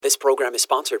This program is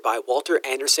sponsored by Walter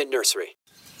Anderson Nursery.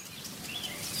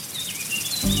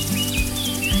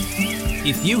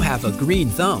 If you have a green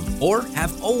thumb or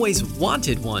have always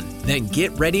wanted one, then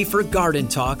get ready for Garden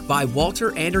Talk by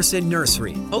Walter Anderson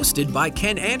Nursery, hosted by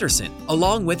Ken Anderson,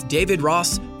 along with David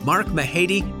Ross, Mark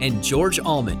Mahady, and George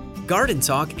Allman. Garden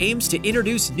Talk aims to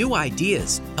introduce new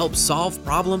ideas, help solve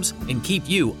problems, and keep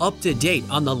you up to date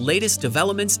on the latest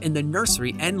developments in the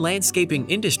nursery and landscaping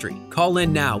industry. Call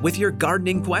in now with your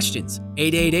gardening questions.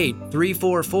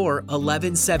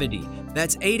 888-344-1170.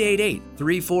 That's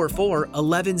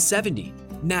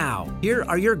 888-344-1170. Now, here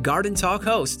are your Garden Talk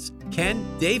hosts, Ken,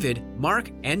 David, Mark,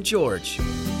 and George.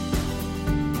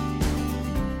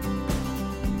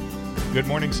 Good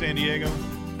morning, San Diego.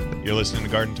 You're listening to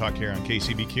Garden Talk here on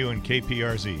KCBQ and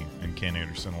KPRZ, and Ken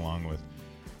Anderson along with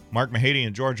Mark Mahady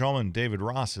and George Allman. David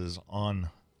Ross is on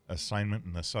assignment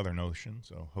in the Southern Ocean,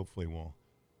 so hopefully we'll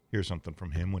hear something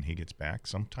from him when he gets back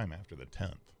sometime after the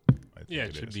 10th.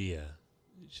 It should be.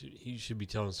 He should be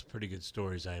telling some pretty good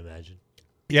stories, I imagine.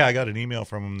 Yeah, I got an email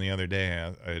from him the other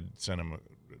day. I had sent one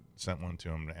to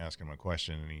him to ask him a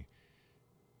question, and he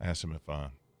asked him if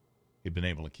he'd been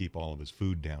able to keep all of his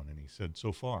food down, and he said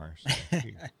so far. So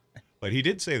but he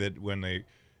did say that when they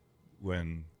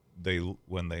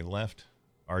left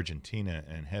Argentina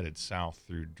and headed south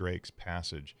through Drake's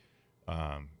Passage,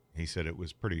 he said it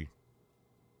was pretty.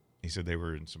 He said they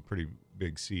were in some pretty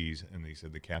big seas, and he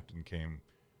said the captain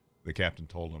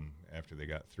told them after they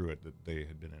got through it that they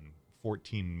had been in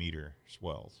 14-meter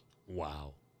swells.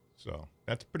 Wow. So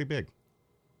that's pretty big.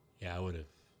 Yeah, I would have.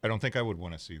 I don't think I would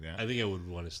want to see that. I think I would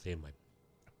want to stay in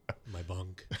my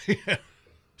bunk. Yeah.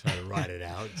 Try to ride it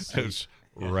out.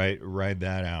 Ride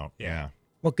that out. Yeah.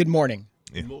 Well, good morning.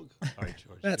 Yeah. All right,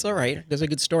 George. That's all right. There's a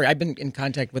good story. I've been in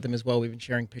contact with him as well. We've been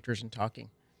sharing pictures and talking.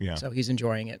 Yeah. So he's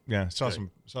enjoying it. Yeah. Saw some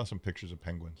pictures of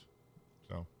penguins.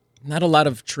 So not a lot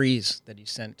of trees that he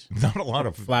sent. Not a lot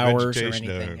of flowers or vegetation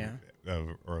anything.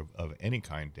 of any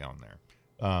kind down there.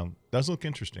 Does look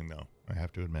interesting though. I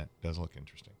have to admit, does look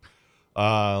interesting.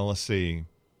 Let's see.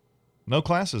 No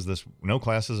classes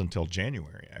until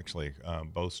January. Actually,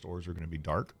 both stores are going to be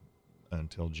dark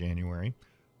until January.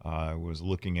 I was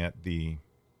looking at the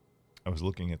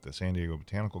San Diego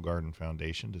Botanical Garden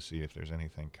Foundation to see if there's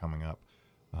anything coming up.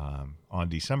 On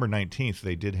December 19th,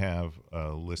 they did have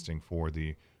a listing for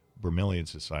the Bromeliad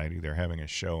Society. They're having a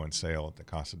show and sale at the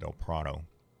Casa del Prado.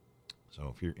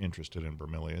 So if you're interested in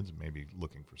bromeliads, maybe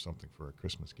looking for something for a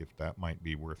Christmas gift, that might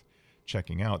be worth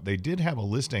checking out. They did have a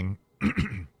listing.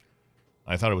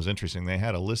 I thought it was interesting. They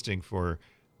had a listing for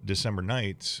December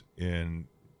nights in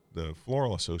the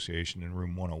Floral Association in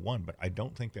room 101, but I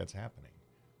don't think that's happening.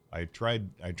 I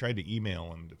tried to email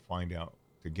them to find out,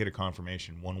 to get a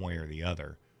confirmation one way or the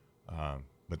other,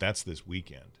 but that's this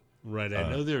weekend. Right, I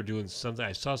know they were doing something.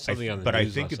 I saw something on the but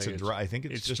news. I think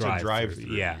it's just a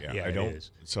drive-through. Yeah, I don't. It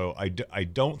is. So I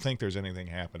don't think there's anything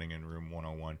happening in room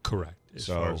 101. Correct, as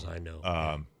far as I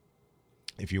know.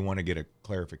 If you want to get a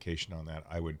clarification on that,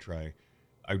 I would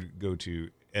go to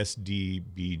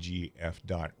sdbgf.org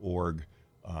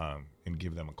and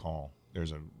give them a call.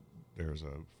 There's a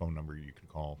phone number you can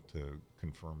call to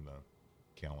confirm the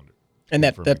calendar. And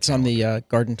that's on the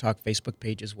Garden Talk Facebook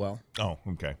page as well. Oh,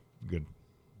 okay, good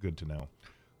to know.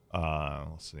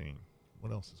 Let's see,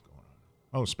 what else is going on?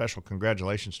 Oh, special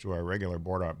congratulations to our regular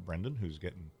board op Brendan, who's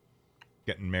getting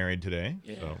married today.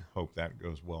 Yeah. So hope that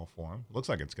goes well for him. Looks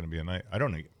like it's going to be a nice. I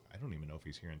don't even know if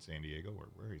he's here in San Diego or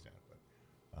where he's at, but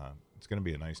it's going to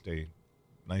be a nice day.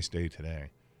 Nice day today.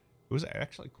 It was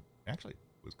actually it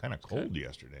was kind of cold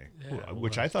yesterday,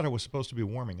 which I thought it was supposed to be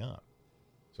warming up.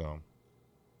 So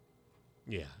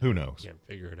yeah, who knows? Can't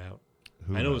figure it out.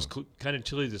 I know it was kind of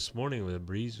chilly this morning when the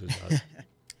breeze was out.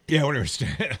 Yeah, when we were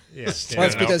standing. Well,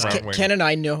 it's because Ken and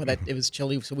I know that it was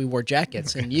chilly, so we wore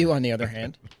jackets, and you, on the other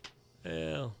hand.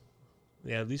 Well,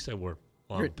 yeah, at least I wore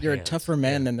long pants. You're a tougher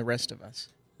man than the rest of us.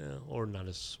 Yeah, or not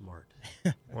as smart.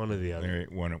 One or the other.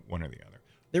 One or the other.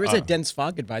 There was a dense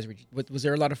fog advisory. Was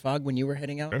there a lot of fog when you were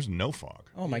heading out? There's no fog.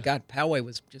 Oh, my God. Poway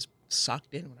was just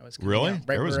socked in when I was coming Really? out.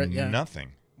 Right there was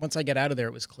nothing. Once I got out of there,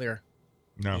 it was clear.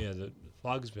 No. Yeah, the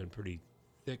fog's been pretty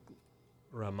thick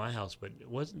around my house, but it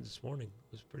wasn't this morning.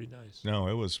 It was pretty nice. No,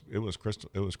 it was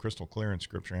crystal clear in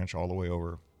Scripps Ranch all the way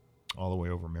over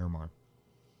Miramar.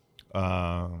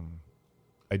 I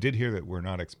did hear that we're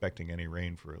not expecting any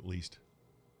rain for at least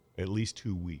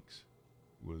 2 weeks,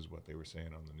 was what they were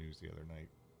saying on the news the other night.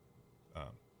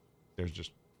 There's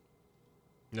just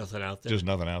nothing out there. Just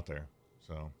nothing out there.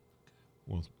 So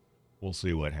we'll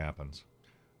see what happens.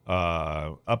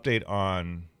 Update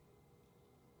on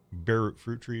bare root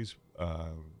fruit trees.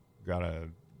 Got a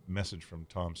message from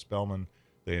Tom Spellman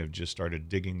They have just started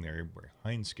digging. They're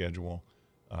behind schedule.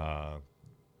 He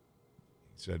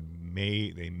said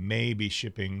they may be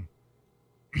shipping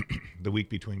the week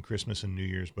between Christmas and New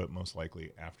Year's, but most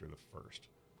likely after the 1st.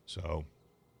 So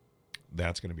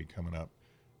that's going to be coming up.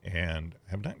 And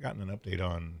I have not gotten an update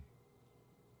on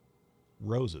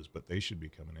roses, but they should be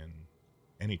coming in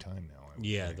anytime now.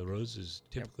 Yeah, think. the roses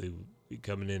typically be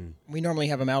coming in. We normally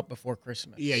have them out before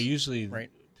Christmas. Yeah, usually, Right.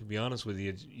 to be honest with you,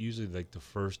 it's usually like the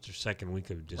 1st or 2nd week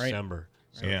of December.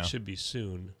 So Yeah. it should be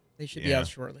soon. They should be Yeah. out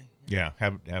shortly. Yeah,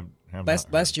 have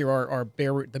Last year, our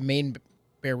bare root, the main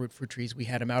bare root fruit trees, we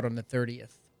had them out on the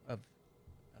 30th of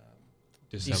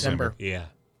December. Yeah.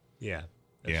 Yeah.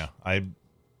 Yeah, I'm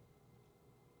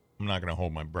not going to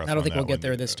hold my breath. I don't on think that we'll get one.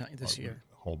 there this year.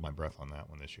 Hold my breath on that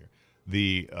one this year.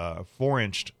 The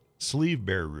 4-inch sleeve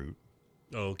bare root.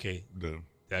 Oh, okay.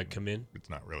 That come in? It's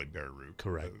not really bare root.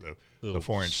 Correct. The Little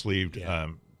 4-inch sleeved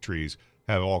trees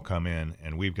have all come in,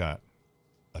 and we've got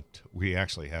we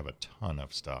actually have a ton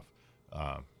of stuff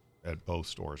at both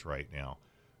stores right now.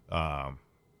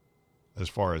 As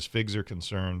far as figs are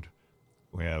concerned,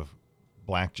 we have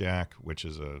Blackjack, which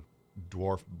is a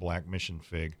dwarf black mission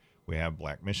fig. We have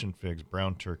black mission figs,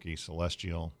 brown turkey,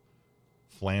 celestial,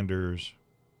 Flanders,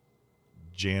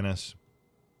 Janus,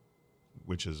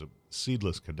 which is a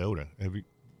seedless cadota. Do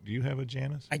you have a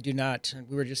Janus? I do not.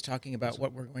 We were just talking about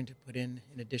what we're going to put in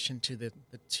addition to the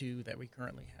two that we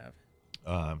currently have.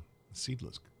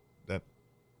 Seedless.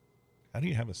 How do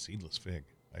you have a seedless fig?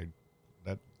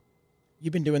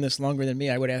 You've been doing this longer than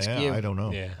me. I would ask you. I don't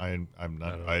know. Yeah. I'm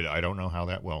not. I don't know how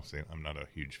that. Well, see, I'm not a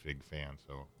huge fig fan,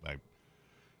 so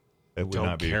it would Don't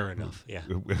not be care enough. Yeah.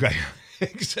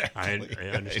 Exactly.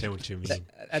 I understand what you mean.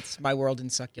 That's my world in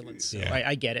succulents. So Yeah.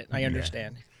 I get it. I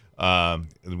understand.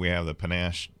 We have the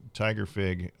Panache Tiger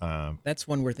Fig, That's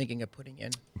one we're thinking of putting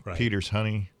in. Right. Peter's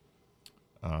Honey,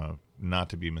 not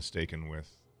to be mistaken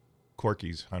with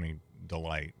Corky's Honey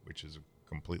Delight, which is a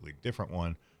completely different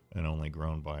one and only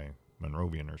grown by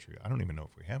Monrovia Nursery. I don't even know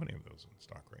if we have any of those in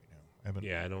stock right now.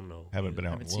 I don't know. Haven't been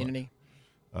out Haven't and seen looked.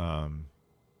 any.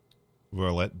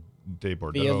 Violet de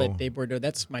Bordeaux. Violet de Bordeaux.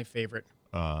 That's my favorite.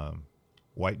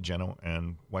 White Genoa.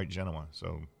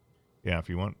 So, yeah, if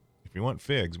you want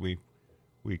figs, we've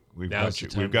Now's got you.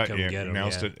 the time We've to got come you. get 'em,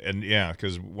 Now's yeah. and yeah,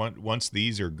 because once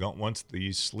these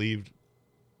sleeved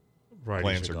Varieties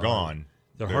plants are gone,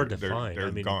 They're hard to find. They're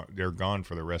I mean, gone. They're gone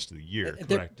for the rest of the year.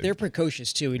 They're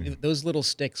precocious too. Those little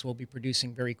sticks will be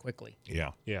producing very quickly.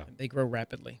 Yeah, yeah. They grow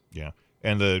rapidly. yeah,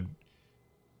 and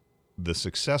the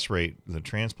success rate, the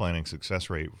transplanting success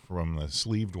rate from the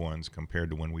sleeved ones compared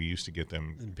to when we used to get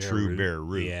them bare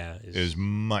root, is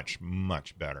much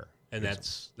better. And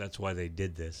that's why they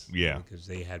did this. Yeah. Because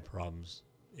they had problems.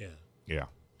 Yeah. Yeah.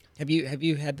 Have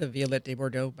you had the Violet de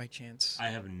Bordeaux by chance? I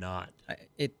have not.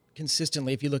 It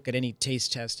consistently, if you look at any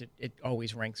taste test, it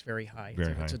always ranks very high.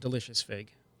 It's a delicious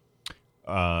fig.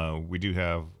 We do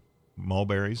have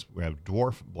mulberries. We have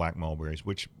dwarf black mulberries,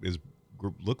 which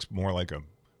looks more like a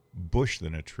bush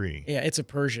than a tree. Yeah, it's a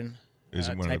Persian Is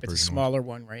it one of the type. It's a Persian smaller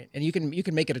one, right? And you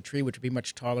can make it a tree, which would be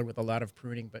much taller with a lot of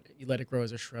pruning. But you let it grow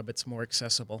as a shrub, it's more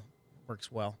accessible.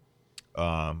 Works well.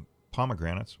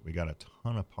 Pomegranates. We got a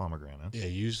ton of pomegranates. Yeah,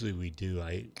 usually we do.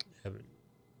 I haven't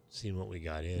seen what we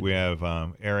got in. We have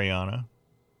Ariana,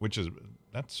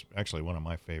 that's actually one of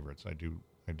my favorites. I do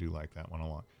like that one a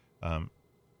lot.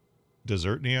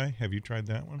 Desertnii, have you tried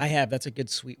that one? I have. That's a good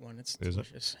sweet one. It's Is it?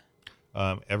 delicious.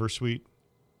 Eversweet,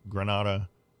 Granada,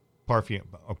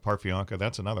 Parfianca.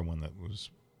 That's another one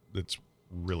that's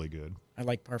really good. I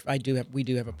like we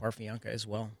do have a Parfianca as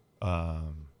well.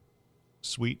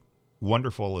 Sweet,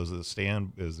 Wonderful is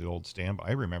the old stand.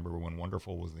 I remember when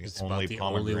Wonderful was the only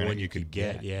pomegranate one you could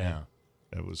get. Yeah.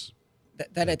 It was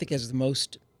that I think has the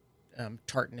most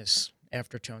tartness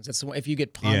aftertones. That's the one. If you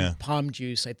get palm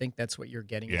juice, I think that's what you're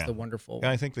getting. Is the Wonderful.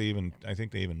 Yeah, I think they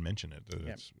even mention it. That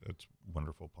it's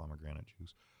Wonderful pomegranate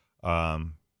juice.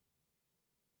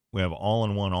 We have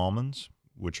all-in-one almonds,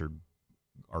 which are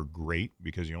great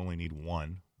because you only need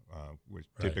one. Which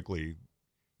typically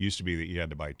used to be that you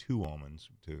had to buy 2 almonds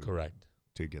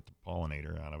to get the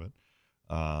pollinator out of it.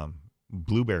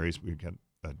 Blueberries, we've got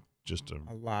a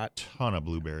lot, ton of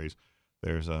blueberries.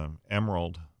 There's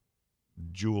Emerald,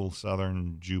 Jewel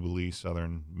Southern, Jubilee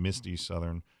Southern, Misty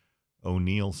Southern,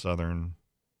 O'Neill Southern,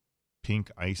 Pink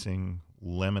Icing,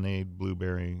 Lemonade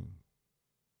Blueberry,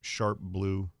 Sharp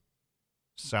Blue,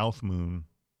 South Moon,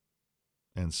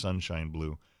 and Sunshine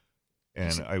Blue.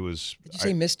 And Did you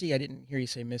say Misty? I didn't hear you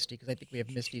say Misty because I think we have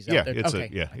Misties out there. It's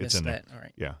it's in that. there. All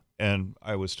right. Yeah, and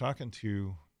I was talking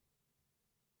to,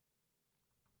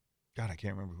 I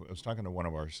can't remember. I was talking to one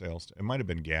of our sales. It might have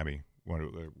been Gabby, one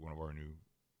of our new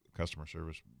customer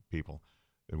service people,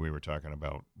 and we were talking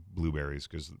about blueberries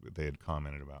because they had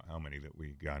commented about how many that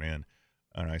we got in.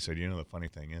 And I said, the funny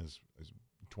thing is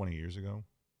 20 years ago,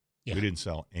 we didn't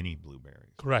sell any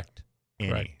blueberries. Correct.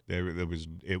 Any.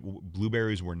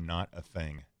 Blueberries were not a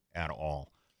thing at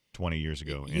all 20 years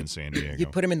ago in San Diego. You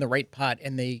put them in the right pot,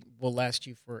 and they will last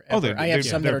you forever. I have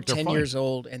some that are 10 years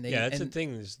old, and that's the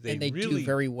thing is they really do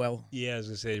very well. Yeah, I was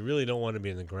gonna say, they really don't want to be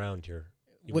in the ground here.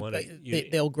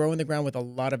 They'll grow in the ground with a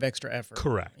lot of extra effort.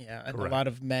 Correct. Yeah, and a lot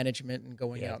of management and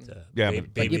going out.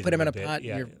 But you put them in a pot.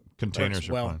 Your containers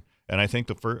are fine. And I think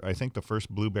the first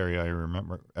blueberry I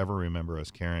remember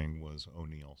us carrying was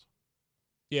O'Neill's.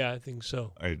 Yeah, I think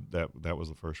so. That was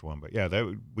the first one, but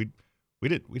we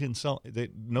didn't sell.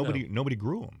 Nobody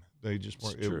grew them. They just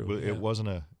weren't.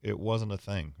 It wasn't a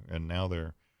thing, and now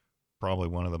they're probably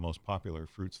one of the most popular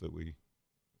fruits that we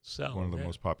sell. One of the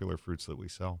most popular fruits that we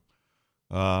sell.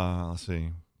 Let's see.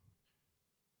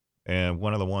 And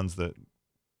one of the ones that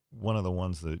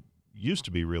used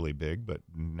to be really big, but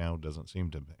now doesn't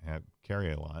seem to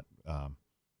carry a lot.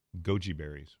 Goji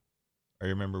berries. I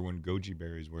remember when goji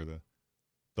berries were the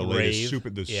latest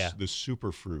the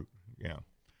super fruit. Yeah.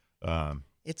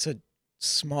 It's a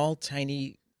small,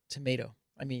 tiny tomato.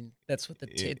 I mean, that's what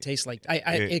it tastes like.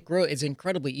 It's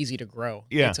incredibly easy to grow.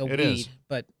 Yeah, it's a weed,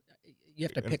 but you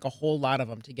have to pick a whole lot of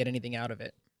them to get anything out of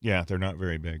it. Yeah, they're not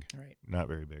very big. Right. Not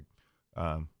very big.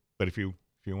 But if you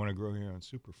want to grow your own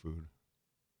superfood,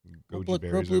 goji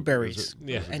berries grow blueberries. Is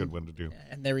a good one to do.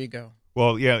 And there you go.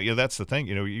 Well, yeah, that's the thing.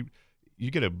 You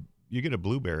get a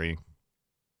blueberry.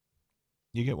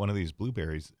 You get one of these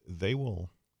blueberries, they will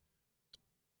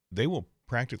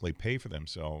practically pay for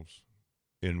themselves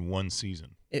in one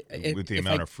season with the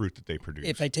amount of fruit that they produce.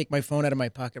 If I take my phone out of my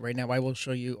pocket right now, I will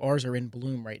show you. Ours are in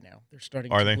bloom right now. They're starting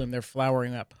to bloom. They're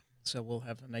flowering up. So we'll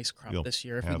have a nice crop this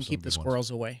year if we can keep the squirrels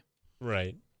away.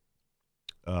 Right.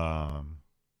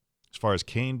 As far as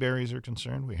cane berries are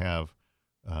concerned, we have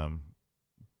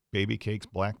Baby Cakes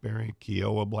blackberry,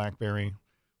 Kiowa blackberry,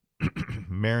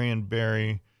 Marion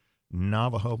berry,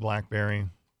 Navajo blackberry,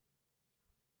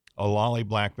 Olali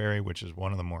blackberry, which is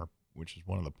one of the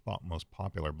most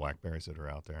popular blackberries that are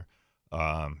out there.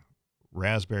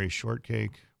 Raspberry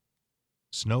shortcake,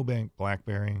 Snowbank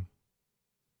blackberry,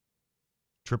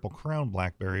 Triple Crown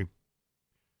blackberry.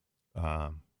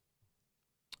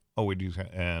 We do,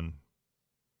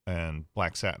 and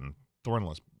black satin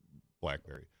thornless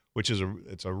blackberry, which is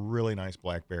it's a really nice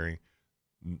blackberry.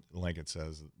 Like it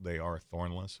says, they are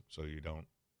thornless, so you don't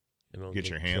get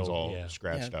your hands all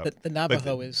scratched up. The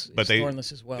Navajo is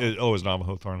thornless as well. Is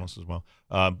Navajo thornless as well?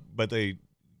 But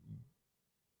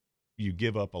you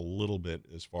give up a little bit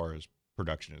as far as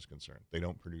production is concerned. They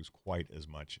don't produce quite as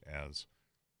much as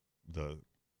the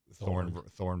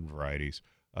thorn varieties.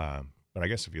 But I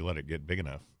guess if you let it get big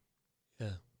enough,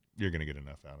 you're going to get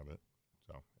enough out of it.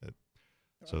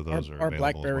 So those are our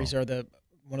blackberries are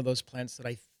one of those plants that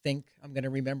I think I'm going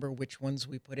to remember which ones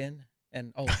we put in.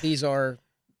 And these are,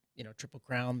 Triple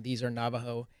Crown. These are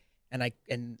Navajo, and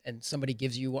somebody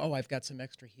gives you, I've got some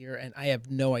extra here, and I have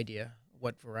no idea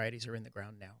what varieties are in the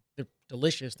ground now. They're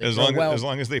delicious. They grow well, as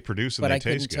long as they produce and they taste good. But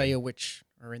I couldn't tell you which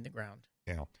are in the ground.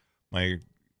 Yeah, my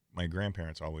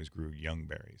grandparents always grew young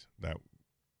berries.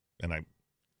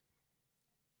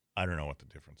 I don't know what the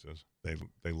difference is.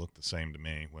 They look the same to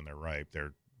me when they're ripe.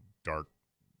 They're dark,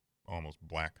 almost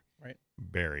black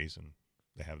berries, and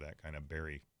they have that kind of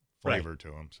berry flavor to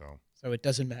them. So it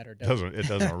doesn't matter. It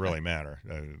doesn't really matter.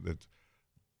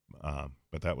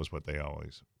 But that was what they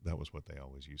always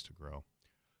used to grow.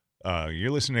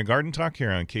 You're listening to Garden Talk here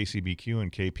on KCBQ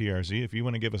and KPRZ. If you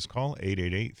want to give us a call,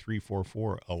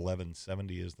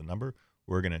 888-344-1170 is the number.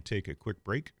 We're going to take a quick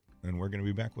break, and we're going to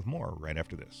be back with more right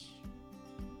after this.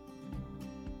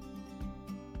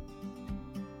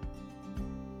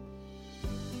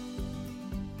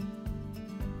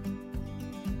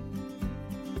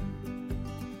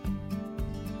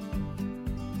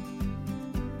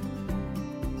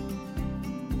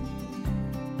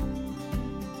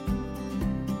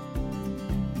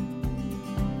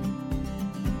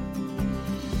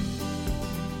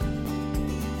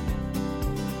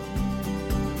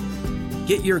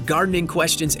 Get your gardening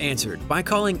questions answered by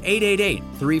calling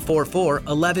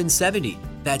 888-344-1170.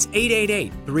 That's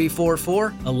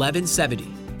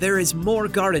 888-344-1170. There is more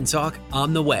garden talk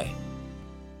on the way.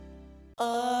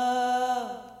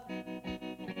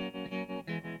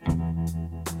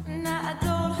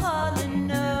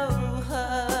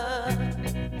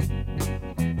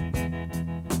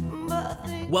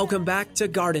 Welcome back to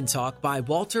Garden Talk by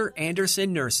Walter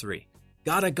Anderson Nursery.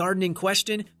 Got a gardening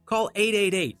question? Call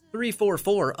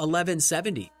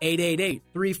 888-344-1170.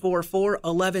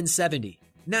 888-344-1170.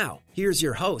 Now, here's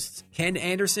your hosts, Ken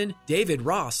Anderson, David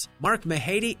Ross, Mark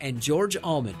Mahady, and George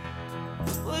Allman.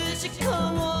 Would you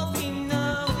come walking over?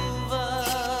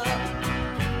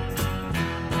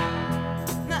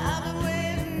 Now I've been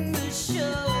waiting to show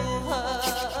her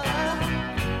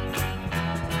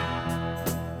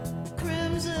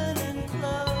crimson and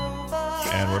clover.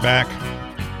 And we're back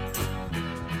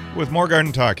with more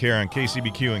Garden Talk here on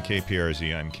KCBQ and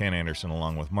KPRZ. I'm Ken Anderson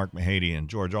along with Mark Mahady and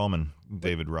George Allman.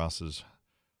 David Ross is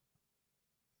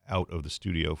out of the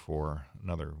studio for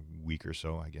another week or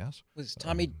so, I guess. Was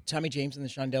Tommy James and the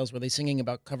Shondells, were they singing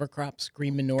about cover crops,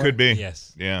 green manure? Could be.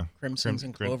 Yes. Yeah. Crimsons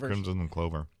and clovers. Crimson and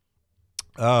clover.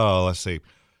 Oh, let's see.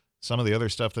 Some of the other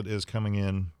stuff that is coming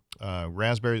in.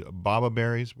 Raspberries, baba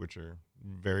berries, which are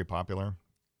very popular.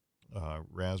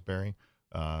 Raspberry.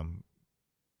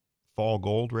 Fall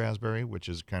gold raspberry, which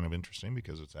is kind of interesting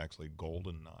because it's actually gold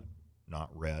and not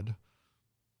red.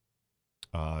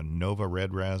 Nova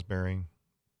red raspberry.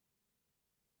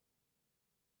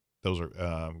 Those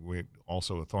are we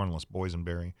also a thornless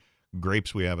boysenberry.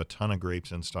 Grapes, we have a ton of grapes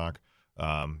in stock.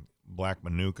 Black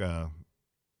Manuka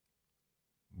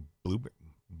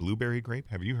blueberry grape.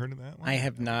 Have you heard of that one? I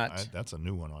have not. That's a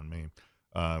new one on me.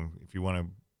 If you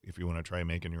want to try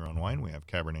making your own wine, we have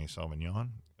Cabernet Sauvignon.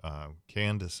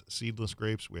 Canned seedless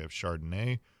grapes, we have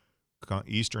Chardonnay,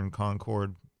 Eastern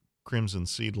Concord, Crimson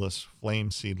seedless,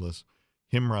 Flame seedless,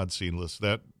 Himrod seedless.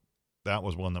 That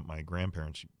was one that my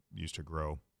grandparents used to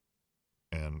grow.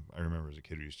 And I remember as a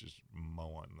kid, we used to just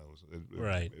mow on those.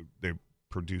 Right. They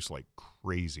produce like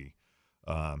crazy.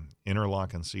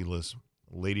 Interlochen seedless,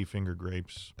 ladyfinger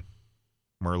grapes,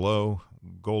 Merlot,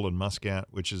 golden muscat,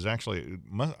 which is actually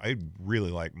I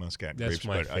really like muscat That's grapes.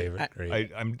 my but favorite grape. I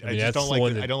just that's don't the one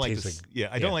like. that I don't like tastes the. like- Yeah,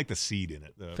 I don't like the seed in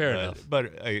it. Fair enough.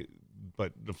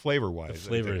 But the flavor wise, The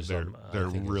flavors, they're I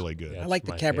think is- really good. yeah. I like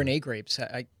the That's Cabernet my favorite. grapes.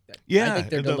 I Yeah, think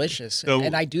they're the- delicious, the-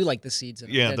 and I do like the seeds in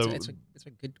it. Yeah, it's a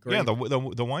good grape. Yeah,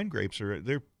 the wine grapes they're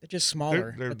they're just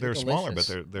smaller. they're but smaller, but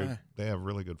delicious. they have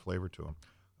really good flavor to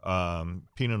them.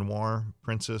 Pinot Noir,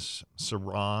 Princess,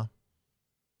 Syrah,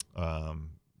 and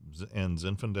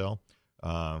Zinfandel.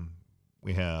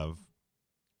 We have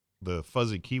the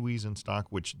fuzzy kiwis in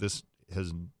stock, which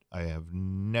I have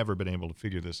never been able to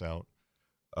figure this out.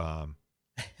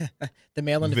 The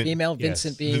male and the Vin- female. yes.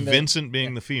 Vincent being the Vincent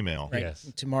being the female. right. Yes.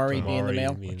 Tamari being the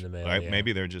male. being the male, I- yeah.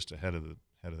 Maybe they're just ahead of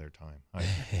their time.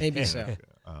 Maybe so.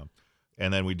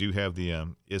 And then we do have the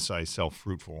Issei Self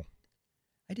Fruitful.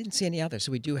 I didn't see any others,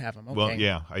 so we do have them. Okay. Well,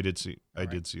 yeah, I did see All right.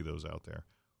 did see those out there,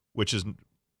 which is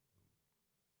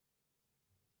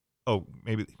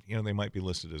maybe they might be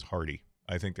listed as hardy.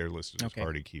 I think they're listed as Okay.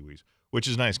 hardy kiwis, which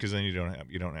is nice because then you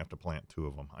don't have to plant two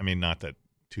of them. I mean, not that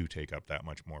two take up that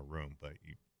much more room, but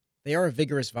They are a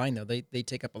vigorous vine, though. They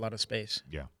take up a lot of space.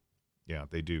 yeah,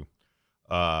 they do.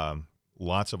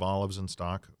 Lots of olives in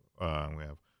stock. We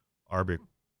have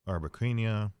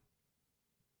Arbequina,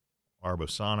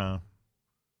 Arbosana,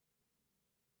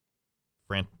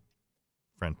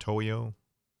 Frantoio,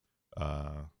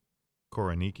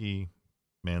 Koroniki,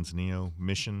 Manzanillo,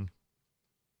 Mission.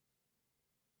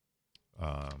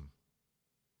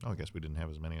 I guess we didn't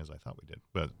have as many as I thought we did,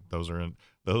 but those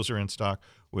are in stock.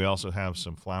 We also have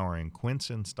some flowering quince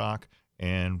in stock,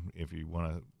 and if you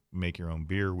want to make your own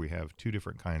beer, we have two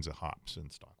different kinds of hops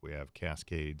in stock. We have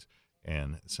Cascades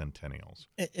and Centennials.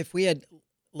 If we had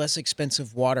less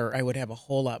expensive water, I would have a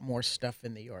whole lot more stuff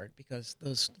in the yard because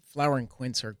those flowering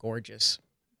quince are gorgeous.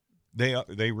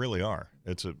 They really are.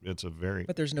 It's a very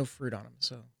But there's no fruit on them,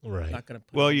 so Right. I'm not going to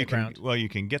put well. them in You the can ground. well you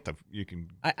can get the you can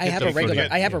I get have the a regular.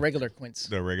 fruit- I have a yeah. regular quince.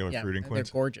 the regular Yeah, fruiting and quince.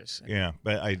 they're gorgeous. Yeah,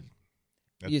 but I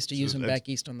We used to use them that's- back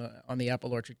east on the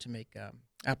apple orchard to make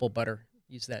apple butter.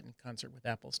 Use that in concert with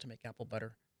apples to make apple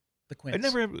butter. The quince. I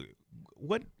never.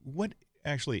 What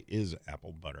actually is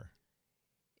apple butter?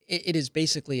 It is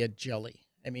basically a jelly.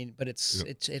 I mean, but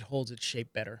Yeah. it holds its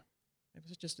shape better.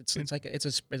 It's like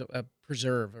a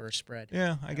preserve or a spread.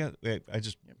 Yeah, I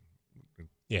just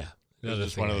Yeah. it's Another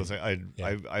just one of thing those.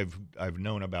 yeah. I've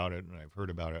known about it and I've heard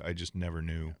about it. I just never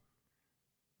knew.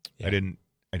 Yeah.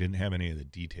 I didn't have any of the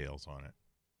details on it.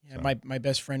 Yeah, So- my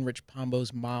best friend Rich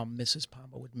Pombo's mom, Mrs.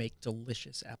 Pombo, would make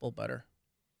delicious apple butter.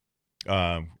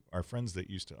 Our friends that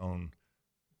used to own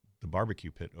the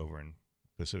barbecue pit over in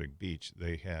Pacific Beach,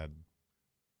 they had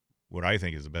what I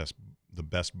think is the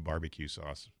best barbecue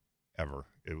sauce ever.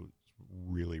 It was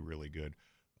really, really good.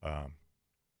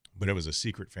 But it was a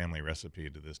secret family recipe.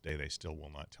 To this day, they still will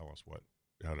not tell us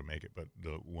how to make it. But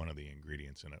one of the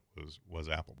ingredients in it was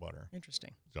apple butter.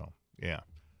 Interesting. So yeah,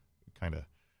 kind of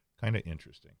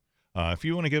interesting. If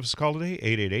you want to give us a call today,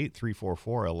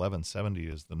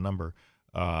 888-344-1170 is the number.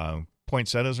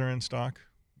 Poinsettias are in stock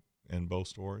in both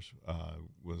stores.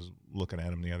 Was looking at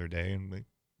them the other day, and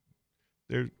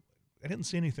I didn't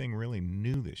see anything really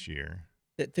new this year.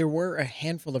 That there were a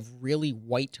handful of really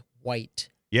white.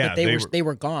 Yeah, but they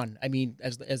were gone. I mean,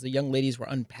 as the young ladies were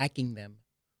unpacking them,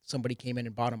 somebody came in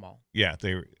and bought them all. Yeah,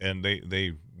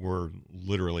 they were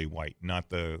literally white, not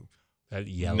the That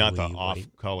off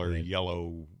color Right.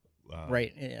 yellow.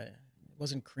 Right. Yeah. It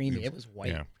wasn't creamy. It was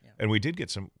white. Yeah. And we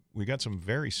got some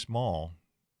very small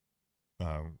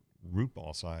root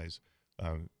ball size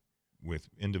with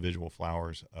individual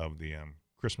flowers of the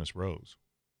Christmas rose.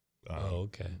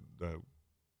 Okay.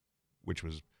 Which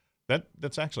was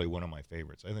that's actually one of my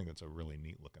favorites. I think that's a really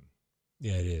neat looking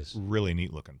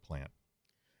plant.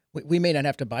 We may not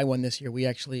have to buy one this year. We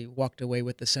actually walked away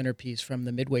with the centerpiece from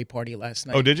the Midway party last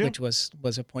night. Oh, did you? Which was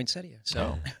a poinsettia.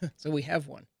 So so we have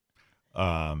one.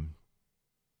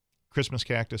 Christmas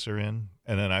cactus are in,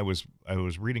 and then I was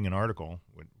reading an article,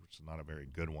 which is not a very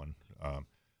good one.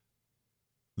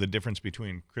 The difference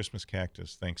between Christmas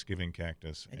cactus, Thanksgiving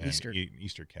cactus, and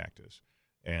Easter cactus,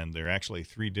 and they're actually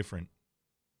three different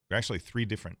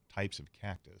types of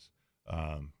cactus.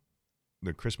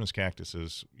 The Christmas cactus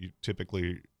is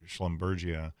typically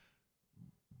Schlumbergia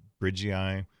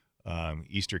bridgii.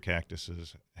 Easter cactus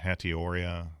is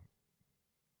Hatioria.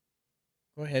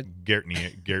 Go ahead.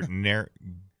 Gärtneri.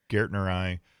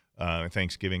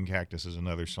 Thanksgiving cactus is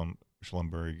another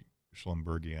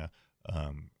Schlumbergia.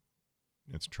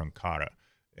 It's truncata,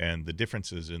 and the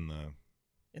difference is in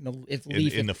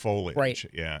the foliage. Right.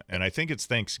 Yeah, and I think it's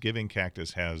Thanksgiving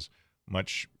cactus has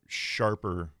much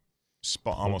sharper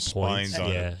almost Points, spines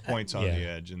on yeah. it, points on Yeah. the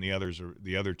edge, and the other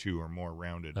two are more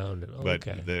rounded. But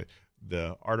But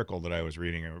the article that I was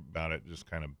reading about it just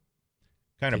kind of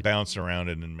bounced around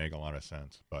it and didn't make a lot of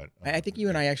sense. But I think you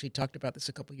and I actually taled about this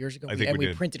a couple years ago. I think we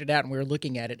did. Printed it out and we were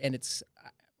looking at it, and it's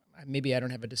maybe I don't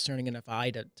have a discerning enough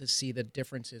eye to see the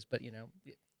differences, but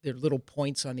there are little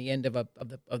points on the end of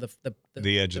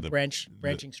the edge of the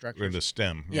branching structure or the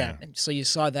stem. Yeah, and so you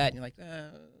saw that and you're like,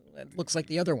 that looks like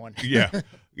the other one. Yeah.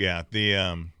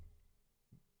 The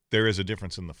there is a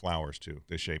difference in the flowers too.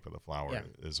 The shape of the flower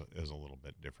is a little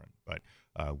bit different, but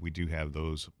we do have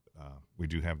those. We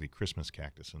do have the Christmas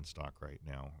cactus in stock right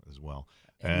now as well,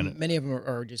 and many of them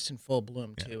are just in full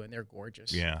bloom too, and they're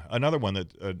gorgeous. Yeah, another one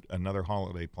another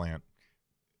holiday plant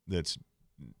that's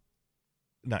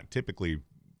not typically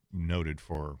noted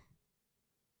for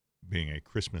being a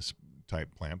Christmas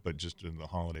type plant, but just in the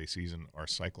holiday season are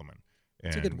cyclamen.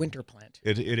 It's a good winter plant.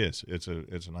 It is. It's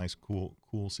a nice cool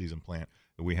season plant.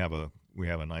 We have a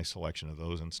nice selection of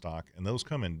those in stock, and those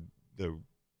come in the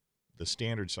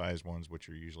standard size ones, which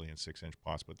are usually in 6-inch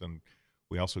pots. But then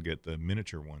we also get the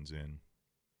miniature ones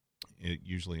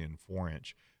usually in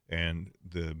 4-inch. And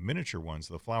the miniature ones,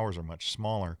 the flowers are much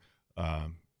smaller,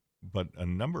 but a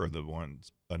number of them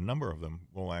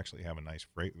will actually have a nice,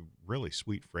 really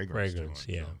sweet fragrance. To them.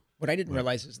 Yeah. So, what I didn't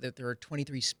realize is that there are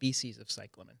 23 species of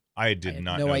cyclamen. I had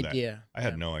not no know idea. That. I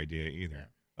had no idea either.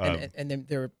 Yeah. And then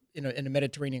they're in a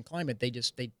Mediterranean climate. They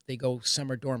go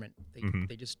summer dormant.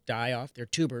 They just die off. They're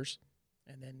tubers,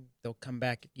 and then they'll come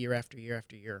back year after year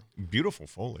after year. Beautiful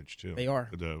foliage too. They are.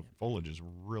 The foliage is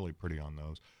really pretty on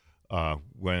those.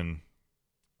 When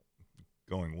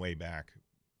going way back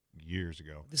years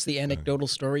ago. This is the anecdotal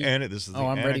story. And this is the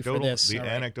I'm ready for anecdotal, this. the All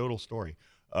right. anecdotal story.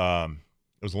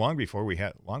 It was long before we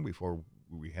had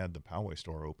the Poway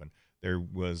store open. There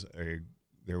was a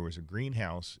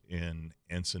greenhouse in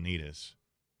Encinitas.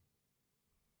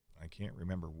 I can't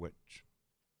remember which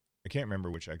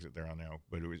exit they're on now,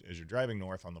 but it was as you're driving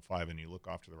north on the 5 and you look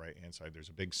off to the right hand side, there's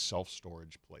a big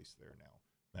self-storage place there now.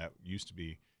 That used to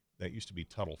be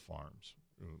Tuttle Farms.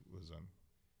 It was I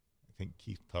think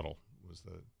Keith Tuttle was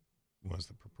the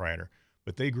proprietor,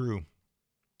 but they grew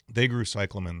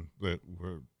cyclamen that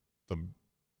were the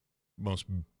most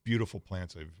beautiful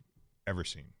plants I've ever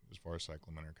seen as far as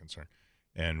cyclamen are concerned.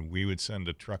 And we would send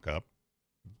a truck up,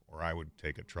 or I would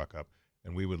take a truck up,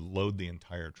 and we would load the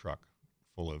entire truck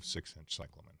full of 6-inch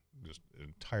cyclamen, just an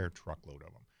entire truckload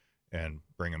of them, and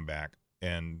bring them back.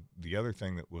 And the other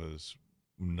thing that was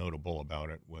notable about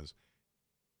it was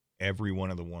every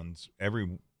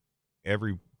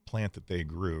plant that they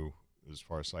grew, as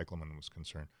far as cyclamen was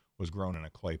concerned, was grown in a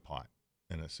clay pot,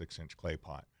 in a 6-inch clay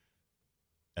pot.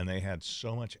 And they had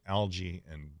so much algae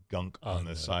and gunk on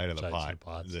the side of the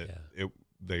pot that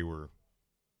they were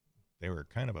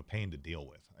kind of a pain to deal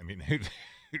with. I mean,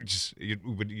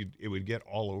 it would get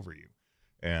all over you.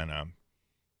 And I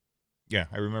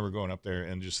remember going up there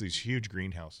and just these huge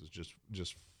greenhouses just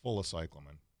full of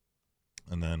cyclamen.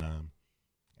 And then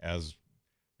as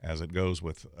it goes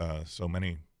with so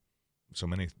many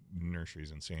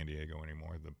nurseries in San Diego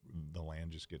anymore, the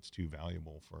land just gets too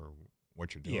valuable for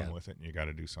what you're doing Yeah. with it, and you got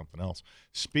to do something else.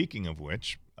 Speaking of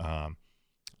which, a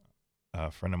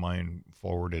friend of mine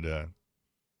forwarded the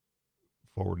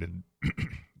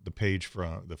page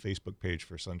for the Facebook page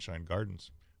for Sunshine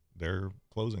Gardens. They're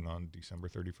closing on December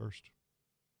 31st.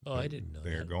 Oh, I didn't know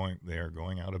They are that.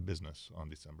 going out of business on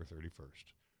December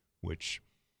 31st, which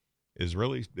is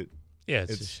really Yeah,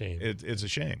 it's a shame. It's a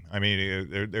shame. I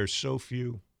mean, there's so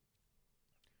few.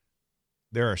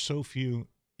 There are so few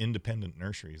independent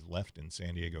nurseries left in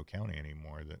San Diego County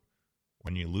anymore that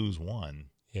when you lose one,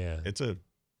 yeah. it's a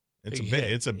Big big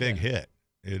hit, it's a big yeah. hit.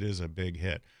 It is a big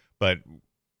hit. But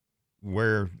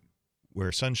where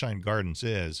Sunshine Gardens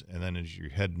is, and then as you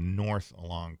head north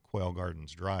along Quail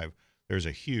Gardens Drive, there's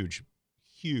a huge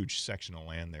section of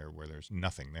land there where there's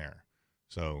nothing there.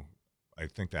 So I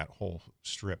think that whole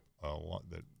strip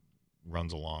that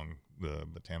runs along the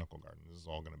botanical gardens is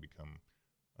all going to become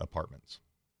apartments.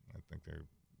 I think they're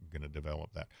going to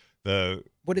develop that.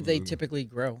 What did they typically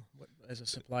grow as a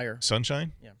supplier?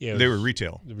 Sunshine? Yeah, it They were was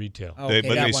retail. the retail. Oh, They, okay,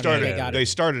 but that they one, started okay, got they it.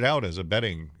 started out as a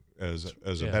bedding as a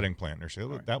Yeah. bedding plant nursery.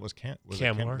 Right. That was Camar?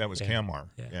 that was Yeah.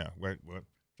 Camar. Yeah. Yeah.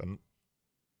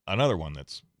 Another one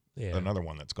that's Yeah. another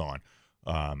one that's gone.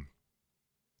 But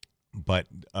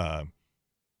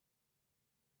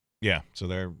yeah, so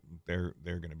they're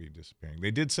going to be disappearing.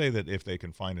 They did say that if they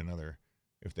can find another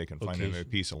Location.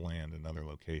 piece of land, another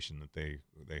location, that they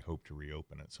hope to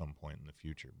reopen at some point in the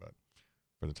future. But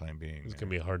for the time being, It's going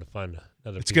to be hard to find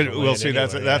another it's piece good. of Well, land see,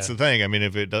 that's anyway, that's yeah. the thing. I mean,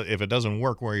 if it doesn't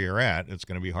work where you're at, it's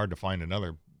going to be hard to find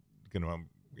another. Hard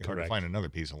to Correct. find another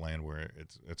piece of land where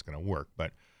it's going to work.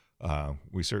 But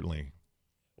we certainly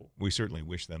wish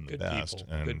them the Good best.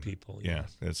 people. And Good people, Yeah,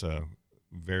 yes. it's a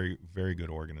very, very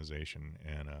good organization,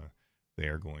 and they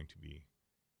are going to be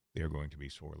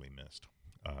sorely missed,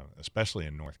 especially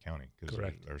in North County, because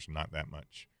Correct. there's not that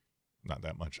much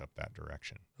up that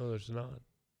direction. No, there's not.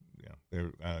 Yeah,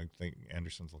 I think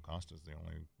Anderson's La Costa is the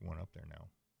only one up there now.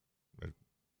 At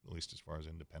least as far as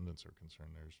independents are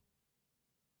concerned,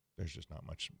 there's just not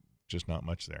much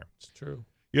there. It's true.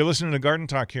 You're listening to Garden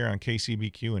Talk here on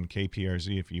KCBQ and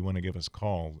KPRZ. If you want to give us a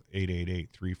call,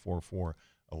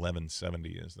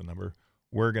 888-344-1170 is the number.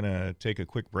 We're going to take a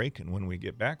quick break, and when we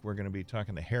get back, we're going to be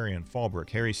talking to Harry in Fallbrook.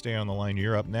 Harry, stay on the line.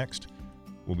 You're up next.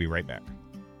 We'll be right back.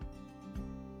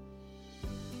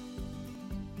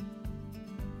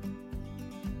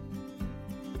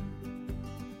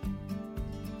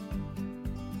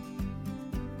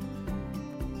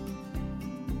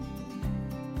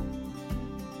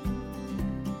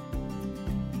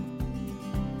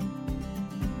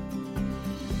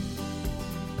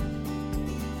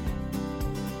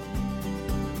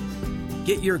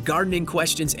 Get your gardening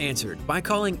questions answered by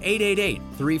calling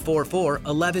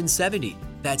 888-344-1170.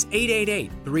 That's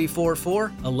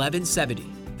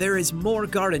 888-344-1170. There is more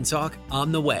garden talk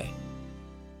on the way.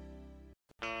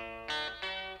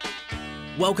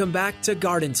 Welcome back to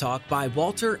Garden Talk by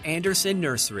Walter Anderson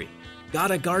Nursery. Got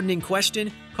a gardening question?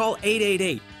 Call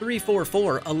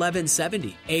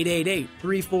 888-344-1170.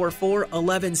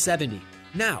 888-344-1170.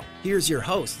 Now, here's your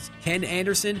hosts, Ken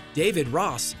Anderson, David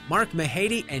Ross, Mark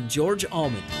Mahady, and George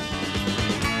Allman.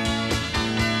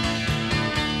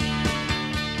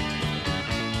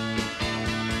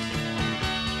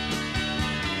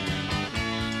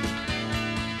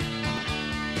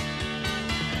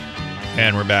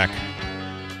 And we're back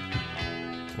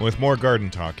with more Garden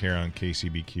Talk here on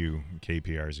KCBQ,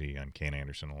 KPRZ. I'm Ken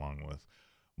Anderson, along with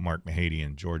Mark Mahady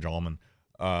and George Allman.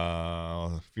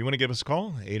 If you want to give us a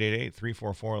call,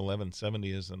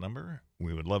 888-344-1170 is the number.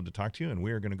 We would love to talk to you, and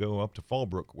we are going to go up to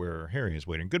Fallbrook where Harry is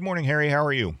waiting. Good morning, Harry. How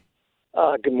are you?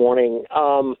 Good morning.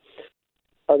 The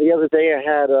other day I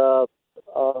had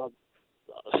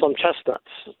some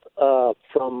chestnuts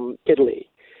from Italy.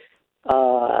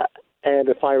 And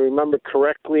if I remember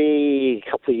correctly,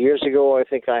 a couple of years ago, I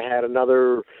think I had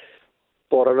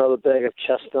bought another bag of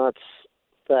chestnuts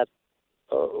that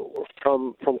were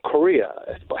from Korea.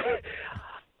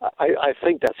 I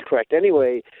think that's correct.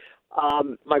 Anyway,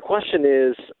 my question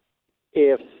is,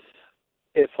 if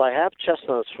I have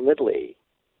chestnuts from Italy,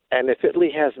 and if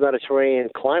Italy has Mediterranean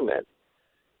climate,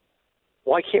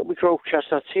 why can't we grow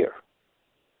chestnuts here?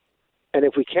 And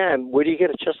if we can, where do you get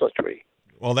a chestnut tree?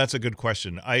 Well, that's a good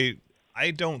question. I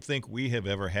don't think we have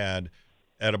ever had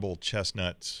edible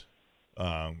chestnuts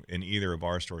in either of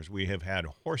our stores. We have had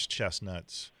horse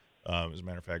chestnuts. As a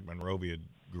matter of fact, Monrovia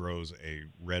grows a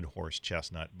red horse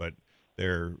chestnut, but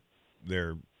they're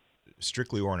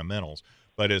strictly ornamentals.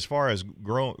 But as far as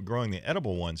growing the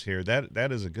edible ones here,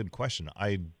 that is a good question.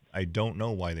 I don't know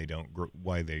why they don't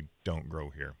grow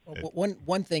here.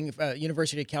 One thing,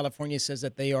 University of California says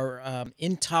that they are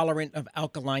intolerant of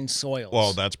alkaline soils.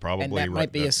 Well, that's probably and that right.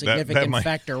 might be a That significant might-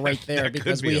 factor right there that could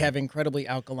because be we a- have incredibly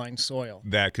alkaline soil.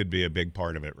 That could be a big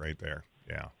part of it right there.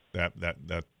 Yeah,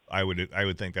 that I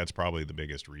would think that's probably the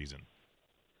biggest reason.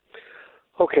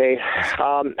 Okay.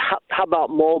 How about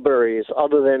mulberries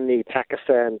other than the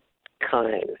Pakistan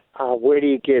kind? Where do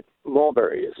you get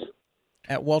mulberries?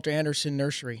 At Walter Anderson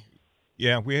Nursery.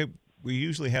 Yeah, we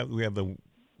usually have the.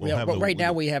 We'll have But the, right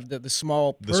now we have the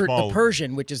small small- the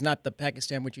Persian, which is not the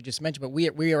Pakistan which you just mentioned, but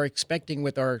we are expecting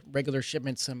with our regular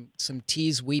shipments some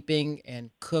teas weeping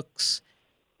and cooks,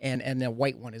 and the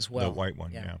white one as well. the white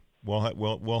one. Yeah.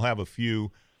 Yeah, we'll have a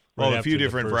few. Right Well, a after few the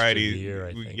different first of the varieties. year,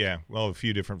 I think. Yeah, well, a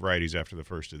few different varieties after the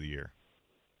first of the year.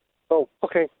 Oh,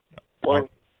 okay. Well,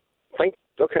 okay.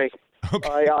 Okay.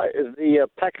 The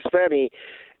Pakistani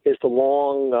is the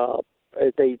long.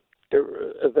 They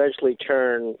eventually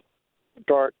turn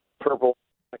dark purple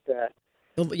like that.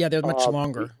 Yeah, they're much Uh,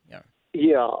 longer. Yeah.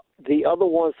 Yeah. The other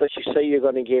ones that you say you're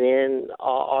going to get in,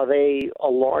 are they a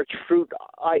large fruit?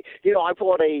 I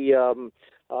bought a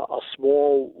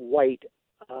small white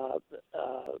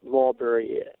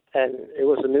mulberry, and it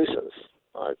was a nuisance.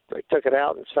 I took it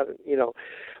out and sent it.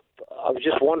 I was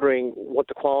just wondering what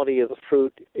the quality of the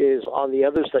fruit is on the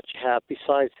others that you have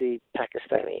besides the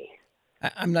Pakistani.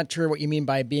 I'm not sure what you mean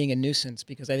by being a nuisance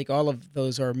because I think all of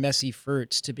those are messy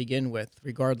fruits to begin with,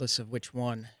 regardless of which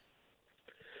one.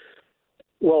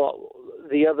 Well,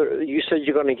 you said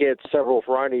you're going to get several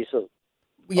varieties of.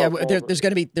 Yeah, of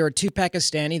there are two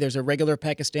Pakistani. There's a regular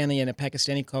Pakistani and a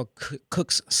Pakistani called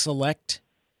Cook's Select,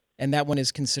 and that one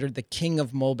is considered the king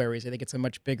of mulberries. I think it's a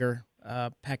much bigger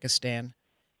Pakistan.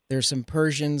 There's some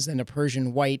Persians and a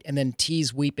Persian white, and then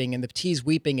Tees Weeping. And the Tees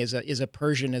Weeping is a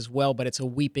Persian as well, but it's a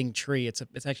weeping tree. It's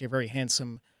actually a very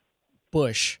handsome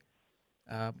bush.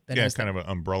 That has kind of an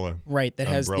umbrella. Right, that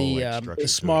has umbrella-like structure to the it.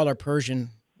 smaller Persian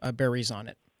berries on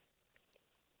it.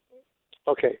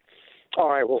 Okay. All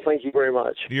right. Well, thank you very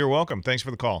much. You're welcome. Thanks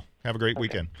for the call. Have a great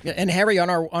weekend. Yeah, and Harry, on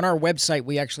our website,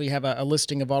 we actually have a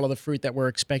listing of all of the fruit that we're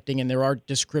expecting, and there are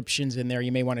descriptions in there.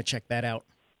 You may want to check that out.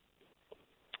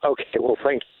 Okay. Well,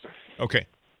 thanks. Okay.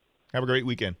 Have a great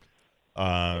weekend.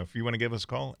 If you want to give us a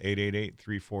call,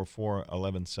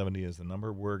 888-344-1170 is the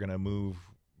number. We're going to move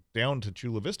down to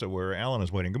Chula Vista where Alan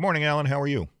is waiting. Good morning, Alan. How are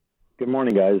you? Good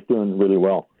morning, guys. Doing really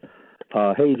well.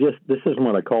 Hey, this isn't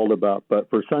what I called about, but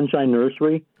for Sunshine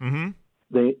Nursery, Mm-hmm.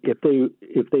 if they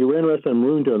were interested in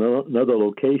moving to another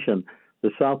location,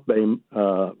 the South Bay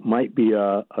might be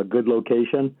a good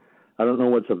location. I don't know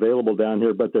what's available down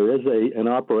here, but there is an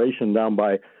operation down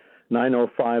by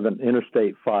 905 and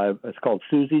Interstate 5. It's called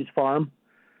Susie's Farm.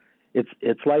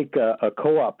 It's like a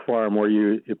co-op farm where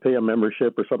you pay a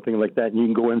membership or something like that, and you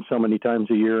can go in so many times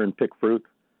a year and pick fruit,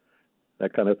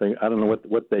 that kind of thing. I don't know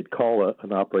what they'd call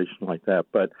an operation like that,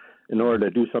 but in order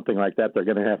to do something like that, they're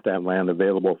going to have land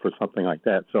available for something like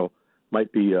that. So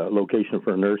might be a location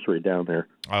for a nursery down there.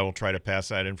 I will try to pass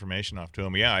that information off to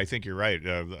him. Yeah, I think you're right.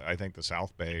 I think the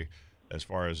South Bay, as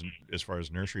far as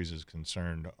nurseries is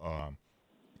concerned,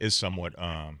 is somewhat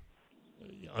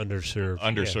Underserved.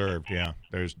 underserved. Yeah,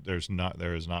 there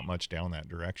is not much down that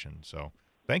direction. So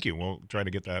thank you. We'll try to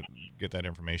get that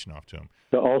information off to him.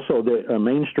 Also, the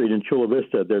Main Street in Chula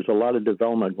Vista, there's a lot of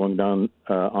development going down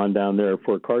there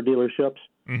for car dealerships,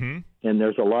 Mm-hmm. and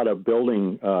there's a lot of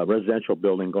residential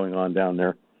building going on down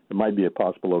there. It might be a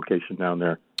possible location down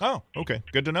there. Oh, okay.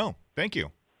 Good to know. Thank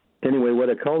you. Anyway, what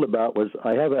I called about was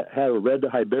I had a red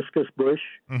hibiscus bush,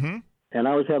 Mm-hmm. and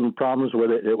I was having problems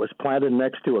with it. It was planted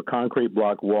next to a concrete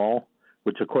block wall,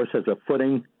 which of course has a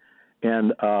footing,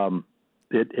 and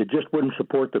it just wouldn't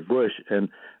support the bush. And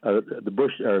the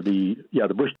bush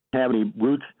didn't have any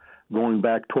roots going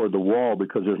back toward the wall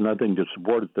because there's nothing to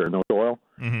support it there, no soil.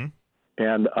 Mm-hmm.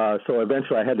 And so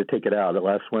eventually I had to take it out.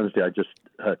 Last Wednesday I just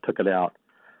took it out.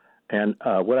 And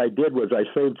what I did was I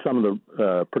saved some of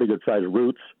the pretty good-sized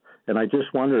roots, and I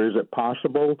just wonder, is it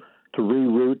possible to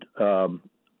reroot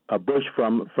a bush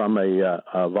from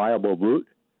a viable root?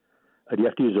 Do you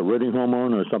have to use a rooting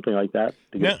hormone or something like that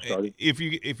to get it started? If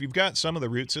you've got some of the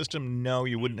root system, no,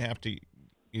 you wouldn't have to.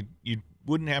 You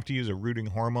wouldn't have to use a rooting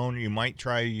hormone. You might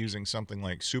try using something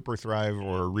like Super Thrive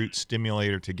or a root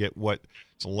stimulator to get what's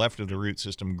left of the root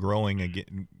system growing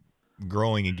again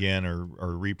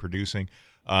or reproducing.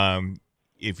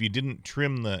 If you didn't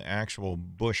trim the actual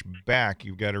bush back,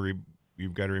 you've got to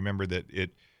remember that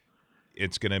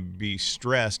it's going to be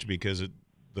stressed because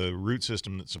the root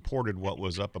system that supported what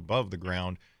was up above the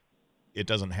ground, it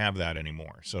doesn't have that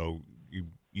anymore. So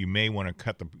you may want to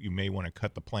cut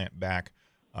the plant back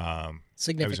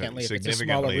Significantly, if it's a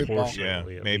smaller root ball. Yeah,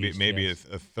 At maybe least,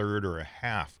 a third or a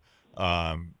half,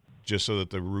 just so that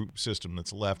the root system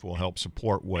that's left will help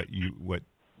support what you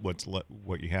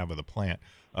have of the plant.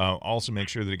 Also, make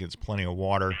sure that it gets plenty of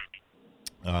water,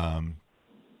 and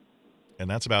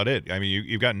that's about it. I mean,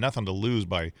 you've got nothing to lose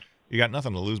by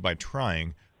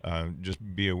trying.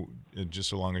 Just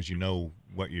so long as you know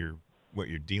what you're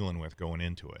dealing with going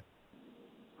into it.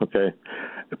 Okay.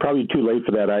 Probably too late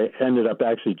for that. I ended up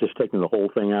actually just taking the whole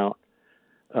thing out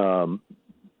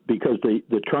because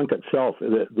the trunk itself,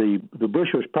 the bush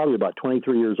was probably about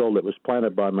 23 years old. It was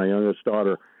planted by my youngest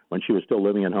daughter when she was still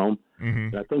living at home.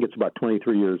 Mm-hmm. And I think it's about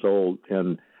 23 years old.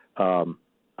 And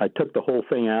I took the whole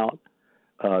thing out.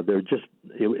 It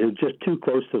was just too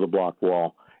close to the block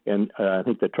wall. And I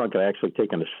think the trunk had actually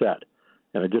taken a set.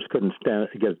 And I just couldn't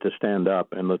get it to stand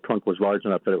up. And the trunk was large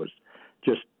enough that it was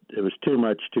too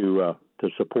much to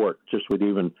support, just with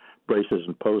even braces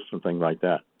and posts and things like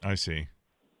that. I see.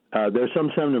 There's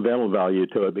some sentimental value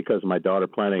to it because of my daughter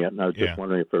planting it, and I was just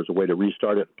wondering if there's a way to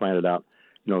restart it and plant it out,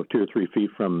 2 or 3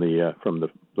 feet from the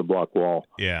block wall.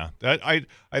 Yeah, I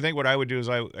think what I would do is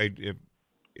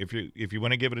if you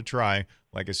want to give it a try,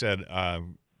 like I said,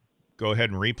 go ahead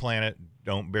and replant it.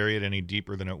 Don't bury it any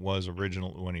deeper than it was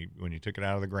original when you took it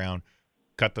out of the ground.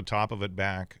 Cut the top of it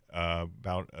back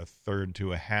about a third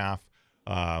to a half.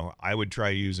 I would try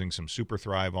using some Super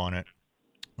Thrive on it.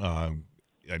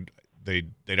 They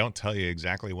don't tell you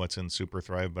exactly what's in Super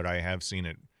Thrive, but I have seen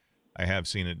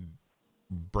it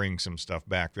bring some stuff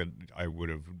back that I would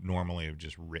have normally have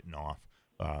just written off.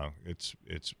 It's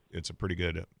a pretty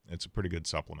good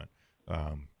supplement,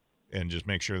 and just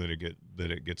make sure that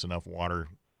it gets enough water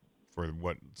for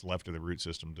what's left of the root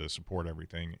system to support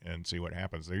everything, and see what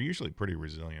happens. They're usually pretty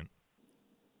resilient.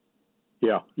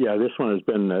 Yeah. This one has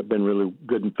been really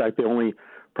good. In fact, the only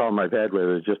problem I've had with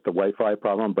it is just the Wi-Fi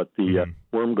problem, but the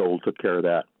worm gold took care of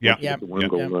that. Yeah. The worm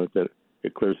gold,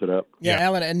 it clears it up. Yeah,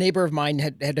 Alan, a neighbor of mine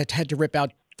had to rip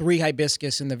out 3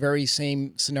 hibiscus in the very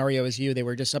same scenario as you. They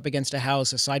were just up against a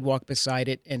house, a sidewalk beside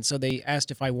it, and so they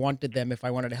asked if I wanted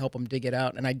to help them dig it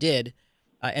out, and I did.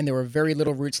 And there were very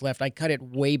little roots left. I cut it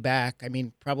way back. I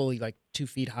mean, probably like 2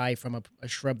 feet high from a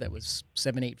shrub that was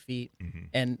 7-8 feet. Mm-hmm.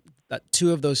 And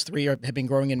 2 of those 3 have been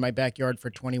growing in my backyard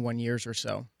for 21 years or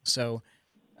so. So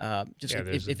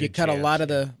if you cut a lot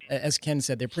of as Ken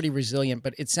said, they're pretty resilient.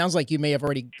 But it sounds like you may have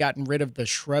already gotten rid of the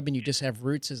shrub and you just have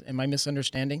roots. Am I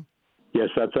misunderstanding? Yes,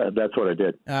 that's what I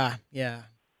did. Yeah.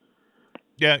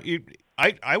 Yeah,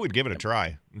 I would give it a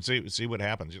try and see what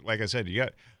happens. Like I said, you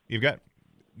got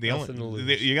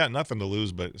nothing to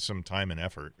lose but some time and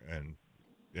effort, and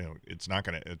it's not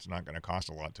gonna cost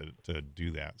a lot to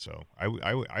do that. So I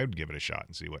would give it a shot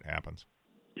and see what happens.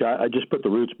 Yeah, I just put the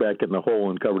roots back in the hole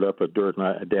and covered up with dirt, and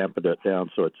I dampened it down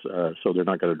so they're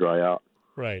not going to dry out.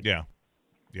 Right. Yeah.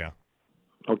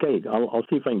 Okay, I'll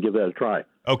see if I can give that a try.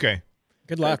 Okay.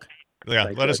 Good luck. Yeah,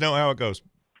 Thanks, let us know how it goes.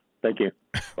 Thank you.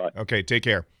 Bye. Okay, take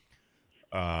care.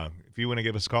 If you want to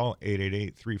give us a call,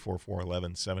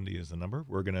 888-344-1170 is the number.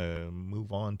 We're going to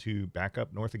move on to back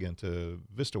up north again to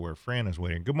Vista, where Fran is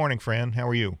waiting. Good morning, Fran. How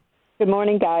are you? Good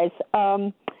morning, guys.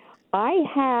 I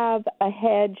have a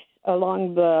hedge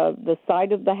along the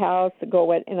side of the house to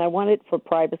go at, and I want it for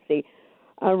privacy.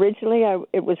 Originally,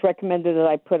 it was recommended that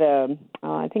I put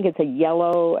I think it's a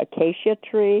yellow acacia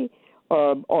tree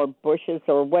or bushes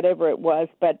or whatever it was,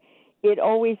 but it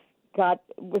always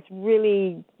was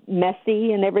really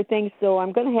messy and everything, so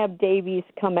I'm going to have Davies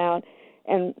come out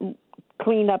and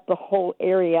clean up the whole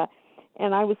area.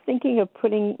 And I was thinking of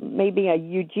putting maybe a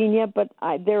Eugenia, but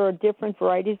there are different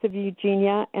varieties of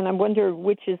Eugenia, and I wonder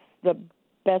which is the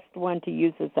best one to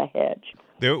use as a hedge.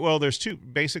 There's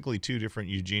basically two different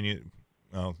Eugenia.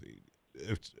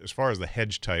 As far as the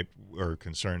hedge type are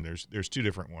concerned, there's 2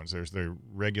 different ones. There's the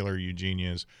regular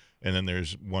Eugenias, and then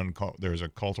there's a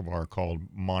cultivar called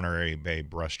Monterey Bay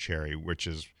Brush Cherry, which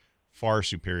is far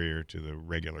superior to the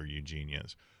regular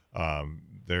Eugenias.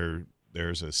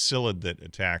 There's a psyllid that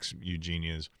attacks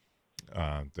Eugenias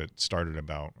that started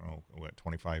about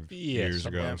 25 years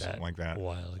ago, something like that. A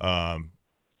while ago.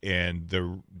 And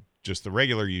the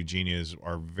regular Eugenias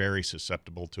are very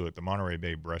susceptible to it. The Monterey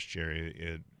Bay Brush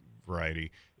Cherry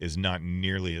variety is not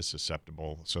nearly as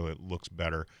susceptible, so it looks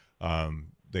better.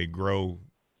 They grow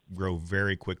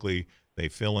very quickly. They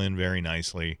fill in very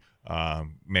nicely.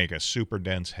 Make a super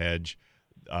dense hedge.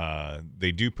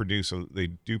 They do produce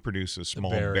a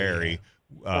small berry,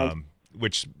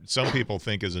 which some people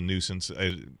think is a nuisance.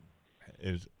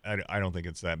 I don't think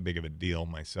it's that big of a deal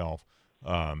myself.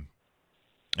 And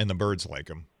the birds like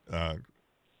them.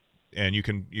 and you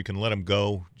can let them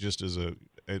go just as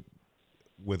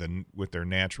with their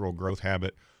natural growth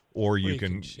habit, or you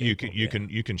can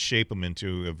shape them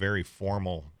into a very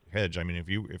formal hedge. I mean,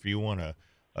 if you want a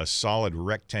solid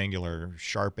rectangular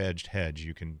sharp edged hedge,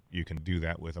 you can do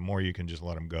that with them, or you can just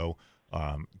let them go,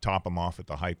 top them off at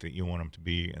the height that you want them to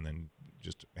be, and then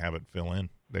just have it fill in.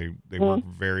 They work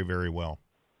very, very well.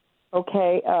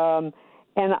 Okay, and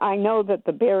I know that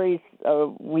the berries,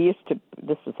 we used to,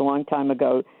 this was a long time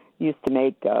ago, used to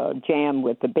make jam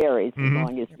with the berries, as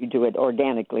long as you do it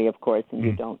organically, of course, and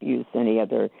you don't use any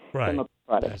other chemical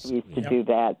products. We used to do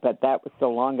that, but that was so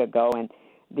long ago, and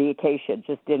the acacia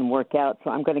just didn't work out,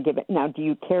 so I'm going to give it. Now, do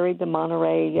you carry the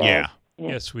Monterey? Yeah.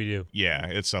 Yes, we do. Yeah,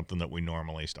 it's something that we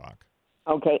normally stock.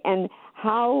 Okay, and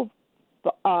how,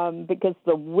 because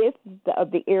the width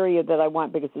of the area that I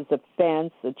want, because it's a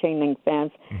fence, a chain link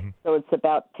fence, so it's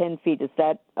about 10 feet. Is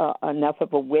that enough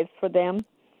of a width for them?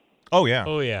 Oh, yeah.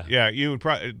 Oh, yeah. Yeah, you would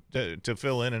probably, to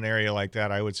fill in an area like that,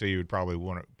 I would say you would probably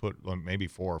want to put maybe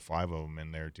 4 or 5 of them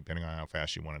in there, depending on how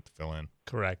fast you want it to fill in.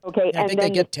 Correct. Okay, Yeah, I and think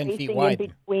then they get the 10 feet spacing wide. in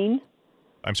between?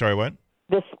 I'm sorry, what?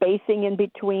 The spacing in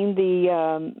between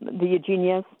the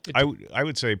Eugenias? I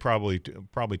would say probably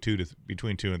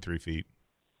between 2 and 3 feet.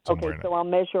 Okay, so I'll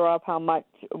measure off how much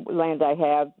land I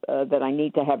have that I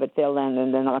need to have it filled in,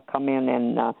 and then I'll come in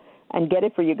and get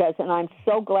it for you guys. And I'm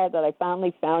so glad that I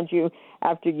finally found you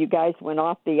after you guys went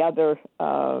off the other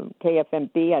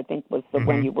KFMB, I think was the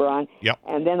one you were on. Yep.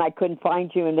 And then I couldn't find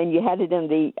you, and then you had it in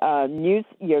the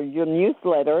your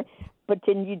newsletter, but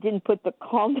then you didn't put the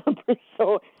call number,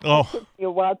 so it took me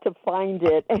a while to find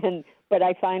it. But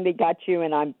I finally got you,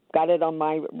 and I got it on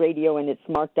my radio, and it's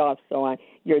marked off, so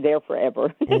you're there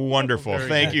forever. Wonderful.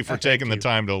 Thank you for taking the you.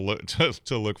 time to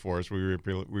look for us. We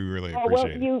really Well,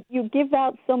 appreciate it. you give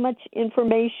out so much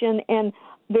information, and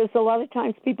there's a lot of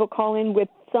times people call in with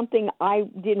something I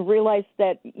didn't realize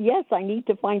that, yes, I need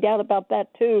to find out about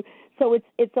that too. So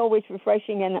it's always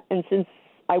refreshing, and since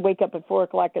I wake up at 4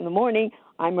 o'clock in the morning,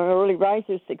 I'm an early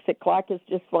riser. 6 o'clock is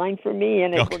just fine for me,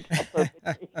 and it works out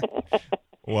perfectly.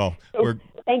 Well, so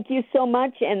thank you so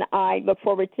much, and I look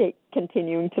forward to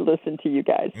continuing to listen to you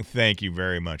guys. Thank you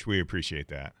very much. We appreciate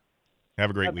that.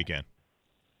 Have a great weekend.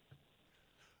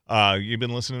 You've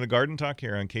been listening to Garden Talk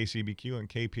here on KCBQ and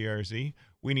KPRZ.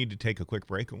 We need to take a quick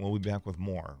break, and we'll be back with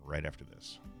more right after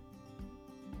this.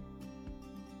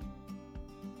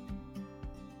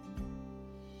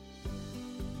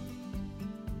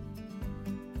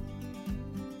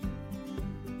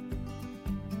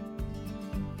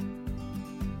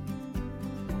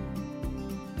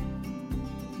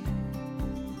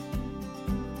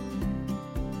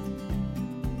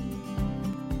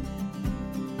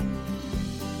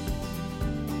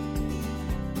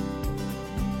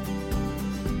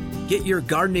 Get your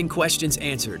gardening questions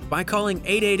answered by calling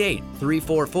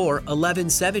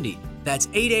 888-344-1170. That's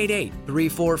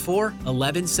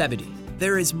 888-344-1170.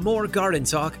 There is more Garden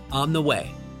Talk on the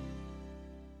way.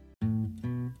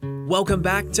 Welcome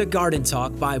back to Garden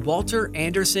Talk by Walter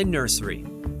Anderson Nursery.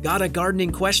 Got a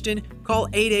gardening question? Call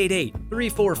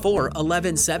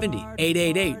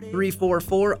 888-344-1170.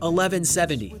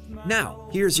 888-344-1170. Now,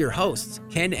 here's your hosts,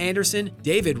 Ken Anderson,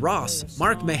 David Ross,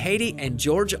 Mark Mahady, and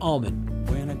George Allman.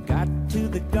 When I got to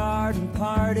the garden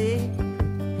party,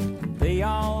 they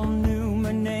all knew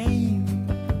my name.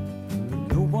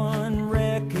 No one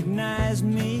recognized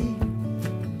me.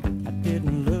 I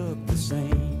didn't look the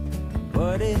same,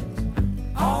 but it's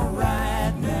all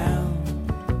right now.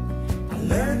 I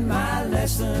learned my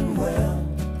lesson well.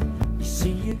 You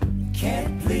see, you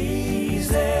can't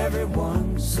please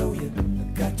everyone, so you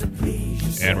got to please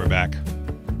yourself. And we're back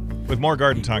with more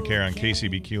Garden Talk here on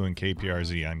KCBQ and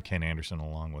KPRZ. I'm Ken Anderson,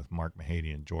 along with Mark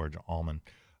Mahady and George Allman.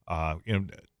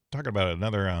 Talking about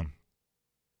another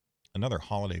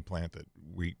holiday plant that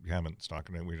we haven't stocked.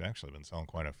 We've actually been selling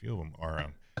quite a few of them.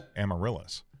 Are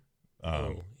amaryllis.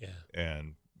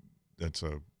 And that's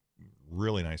a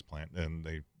really nice plant, and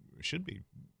they should be.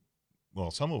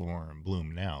 Well, some of them are in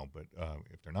bloom now, but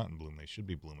if they're not in bloom, they should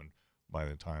be blooming by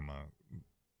the time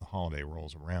the holiday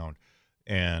rolls around.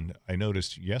 And I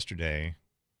noticed yesterday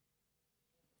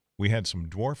we had some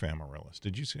dwarf amaryllis.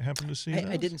 Did you happen to see those?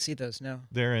 I didn't see those, no.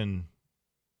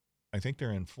 I think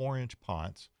they're in 4-inch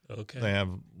pots. Okay. They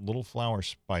have little flower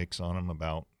spikes on them,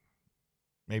 about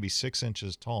maybe 6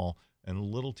 inches tall, and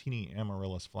little teeny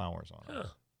amaryllis flowers on them. Huh.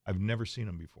 I've never seen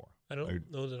them before. I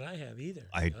don't know that I have either,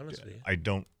 to be honest with you.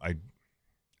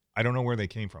 I don't know where they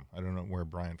came from. I don't know where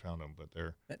Brian found them, but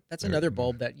That's another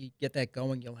bulb that you get that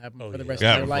going, you'll have them for the rest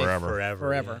yeah, of your life.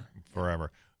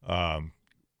 Forever. I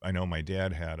know my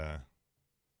dad had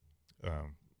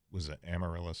was it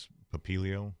Amaryllis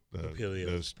papilio?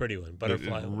 Papilio, pretty one,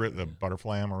 butterfly. The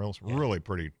butterfly amaryllis, really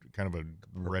pretty, kind of a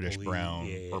reddish brown,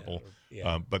 purple,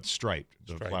 but striped.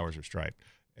 The flowers are striped,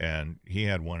 and he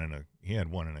had one in a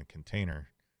container.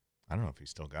 I don't know if he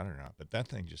still got it or not, but that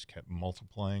thing just kept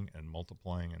multiplying and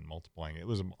multiplying and multiplying. It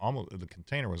was the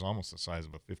container was almost the size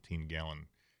of a 15-gallon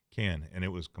can, and it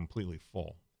was completely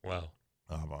full. Wow.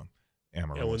 Of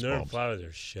amaryllis when they're bulbs. in flower,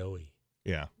 they're showy.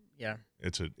 Yeah. Yeah.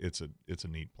 It's a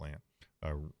neat plant,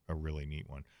 a really neat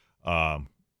one.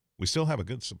 We still have a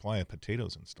good supply of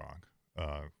potatoes in stock.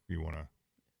 If you want to.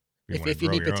 If you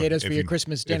need potatoes for your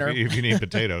Christmas dinner. If you need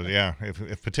potatoes, yeah.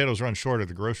 If potatoes run short at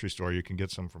the grocery store, you can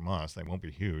get some from us. They won't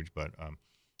be huge, but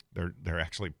they're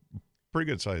actually pretty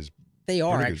good size. They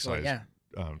are actually, yeah.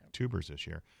 Tubers this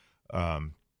year. But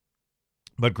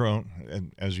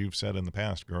and as you've said in the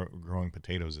past, growing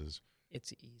potatoes is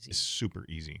super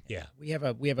easy. Yeah. We have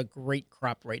a great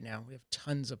crop right now. We have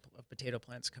tons of potato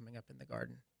plants coming up in the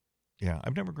garden. Yeah,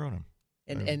 I've never grown them.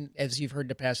 And as you've heard in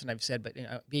the past, and I've said, but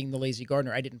being the lazy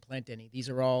gardener, I didn't plant any. These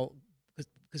are all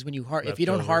because when if you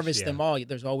don't harvest them all,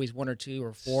 there's always 1 or 2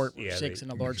 or 4 or 6 in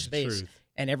a large space,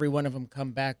 and every one of them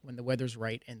come back when the weather's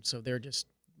right, and so they're just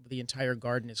the entire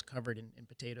garden is covered in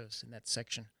potatoes in that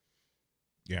section.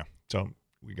 Yeah, so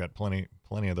we got plenty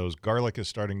of those. Garlic is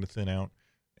starting to thin out,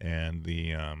 and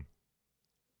the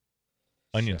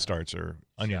onion starts are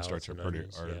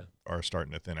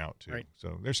starting to thin out too. Right.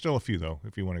 So there's still a few though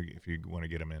if you want to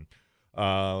get them in.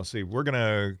 Let's see. We're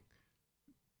gonna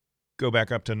go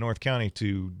back up to North County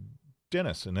to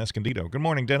Dennis in Escondido. Good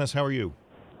morning, Dennis. How are you?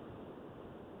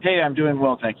 Hey, I'm doing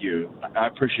well, thank you. I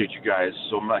appreciate you guys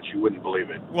so much. You wouldn't believe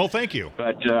it. Well, thank you.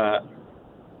 But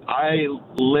I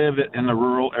live in the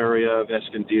rural area of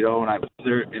Escondido, and I've lived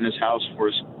there in this house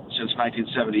since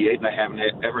 1978, and I haven't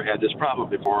ever had this problem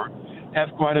before. Have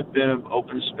quite a bit of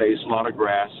open space, a lot of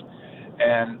grass,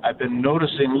 and I've been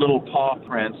noticing little paw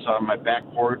prints on my back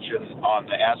porch and on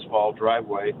the asphalt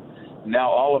driveway. Now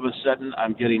all of a sudden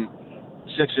I'm getting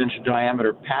 6-inch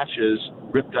diameter patches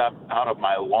ripped up out of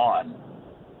my lawn.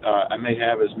 I may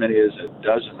have as many as a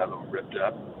dozen of them ripped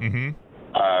up. Mm-hmm.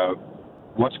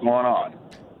 What's going on?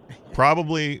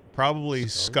 Probably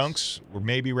skunks or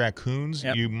maybe raccoons.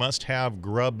 Yep. You must have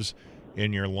grubs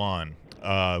in your lawn.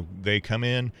 They come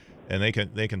in and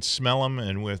they can smell them,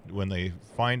 and when they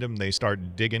find them, they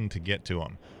start digging to get to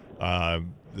them.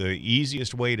 The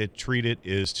easiest way to treat it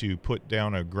is to put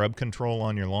down a grub control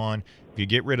on your lawn. If you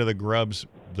get rid of the grubs,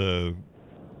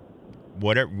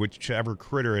 whichever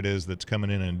critter it is that's coming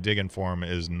in and digging for them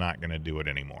is not going to do it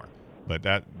anymore. But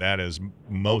that is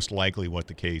most likely what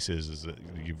the case is that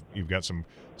you've got some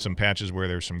patches where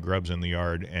there's some grubs in the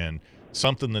yard, and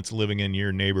something that's living in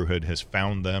your neighborhood has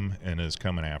found them and is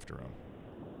coming after them.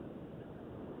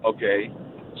 Okay,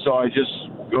 so I just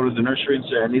go to the nursery and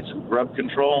say I need some grub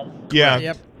control? Yeah,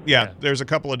 Yep. yeah. There's a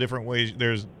couple of different ways.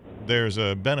 There's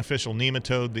a beneficial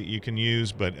nematode that you can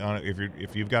use, but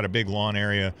if you've got a big lawn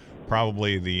area,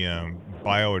 probably the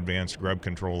Bio Advanced Grub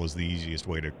Control is the easiest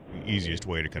way to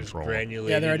control.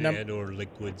 Granulated there are and or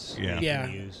liquids. Yeah. You Yeah.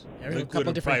 can use. There are a Liquid couple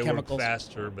will different probably chemicals. work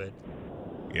faster, but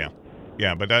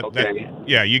Yeah, but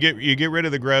you get rid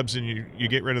of the grubs, and you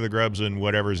get rid of the grubs, and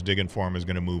whatever's digging for them is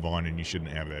going to move on, and you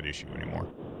shouldn't have that issue anymore.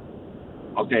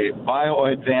 Okay, Bio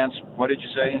Advanced, what did you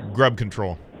say? Grub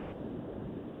control.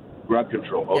 Grub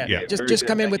control. Okay. Yeah. Just very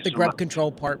come good. in Thank with you the so grub much.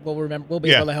 control part. We'll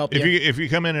be able to help you. If you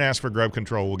come in and ask for grub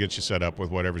control, we'll get you set up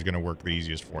with whatever's going to work the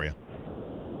easiest for you.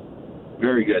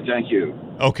 Very good. Thank you.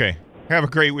 Okay. Have a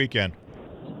great weekend.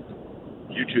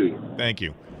 You too. Thank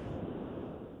you.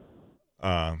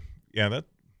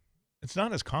 It's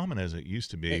not as common as it used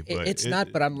to be. But it's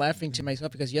not, but I'm laughing to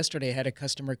myself because yesterday I had a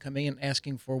customer come in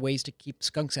asking for ways to keep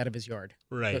skunks out of his yard.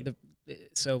 right.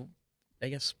 So I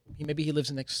guess maybe he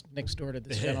lives next door to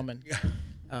this gentleman.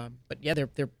 But yeah,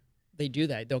 they do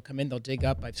that. They'll come in, they'll dig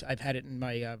up. I've had it in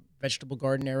my vegetable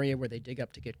garden area where they dig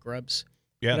up to get grubs.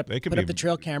 Yeah, Put up the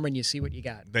trail camera and you see what you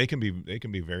got. They can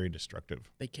be very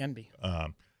destructive. They can be.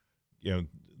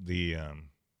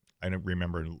 I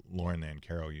remember Lauren and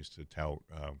Carol used to tout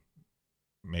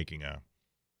making a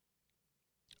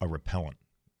repellent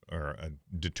or a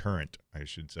deterrent, I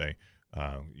should say,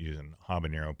 using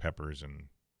habanero peppers and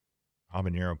I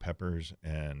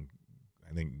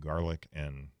think garlic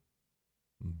and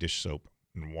dish soap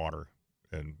and water,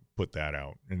 and put that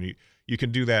out. And you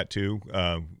can do that too.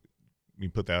 You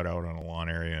put that out on a lawn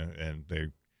area, and they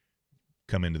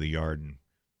come into the yard and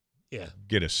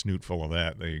get a snoot full of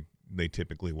that. They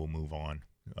typically will move on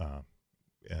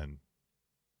and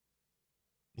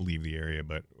leave the area,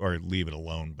 or leave it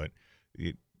alone. But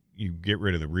you get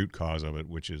rid of the root cause of it,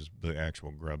 which is the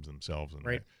actual grubs themselves, and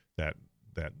Right. that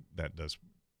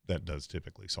does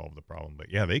typically solve the problem.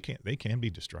 But yeah, they can be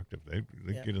destructive. They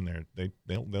Yeah. get in there,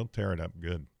 they'll tear it up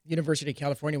good. University of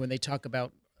California, when they talk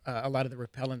about a lot of the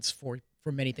repellents for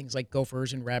many things like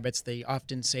gophers and rabbits, they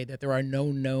often say that there are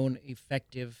no known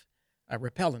effective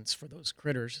repellents for those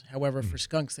critters. However, for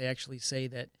skunks, they actually say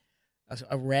that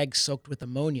a rag soaked with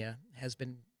ammonia has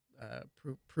been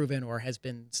proven or has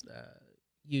been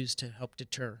used to help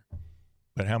deter.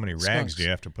 But how many rags Skunks. do you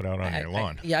have to put out on your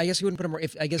lawn? I guess you wouldn't put them.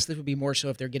 I guess this would be more so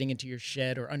if they're getting into your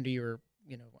shed or under your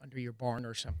barn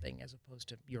or something, as opposed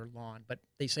to your lawn. But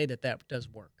they say that does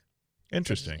work.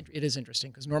 Interesting. It is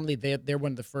interesting because normally they're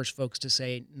one of the first folks to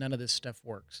say none of this stuff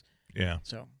works. Yeah.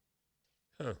 So,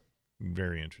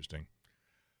 Very interesting.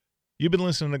 You've been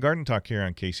listening to Garden Talk here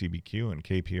on KCBQ and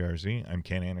KPRZ. I'm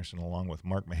Ken Anderson along with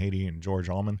Mark Mahady and George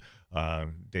Allman.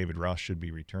 David Ross should be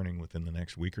returning within the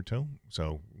next week or two,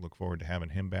 so look forward to having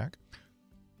him back.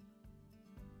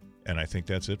 And I think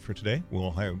that's it for today.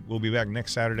 We'll be back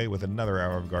next Saturday with another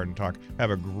hour of Garden Talk. Have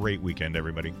a great weekend,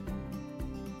 everybody.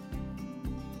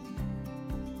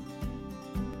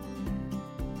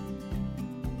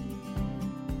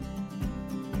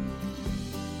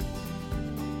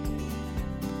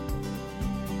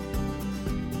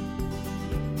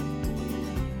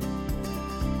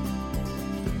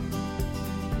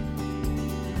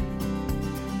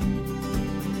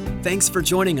 Thanks for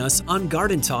joining us on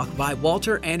Garden Talk by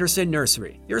Walter Anderson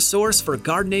Nursery, your source for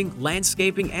gardening,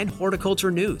 landscaping, and horticulture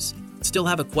news. Still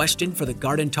have a question for the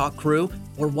Garden Talk crew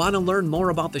or want to learn more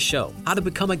about the show, how to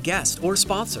become a guest or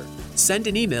sponsor? Send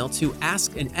an email to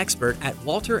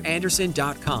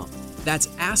askanexpert@walteranderson.com. That's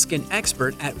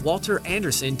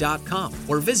askanexpert@walteranderson.com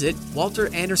or visit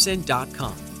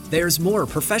walteranderson.com. There's more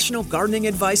professional gardening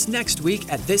advice next week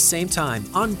at this same time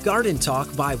on Garden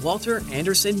Talk by Walter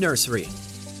Anderson Nursery.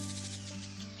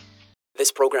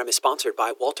 This program is sponsored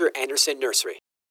by Walter Anderson Nursery.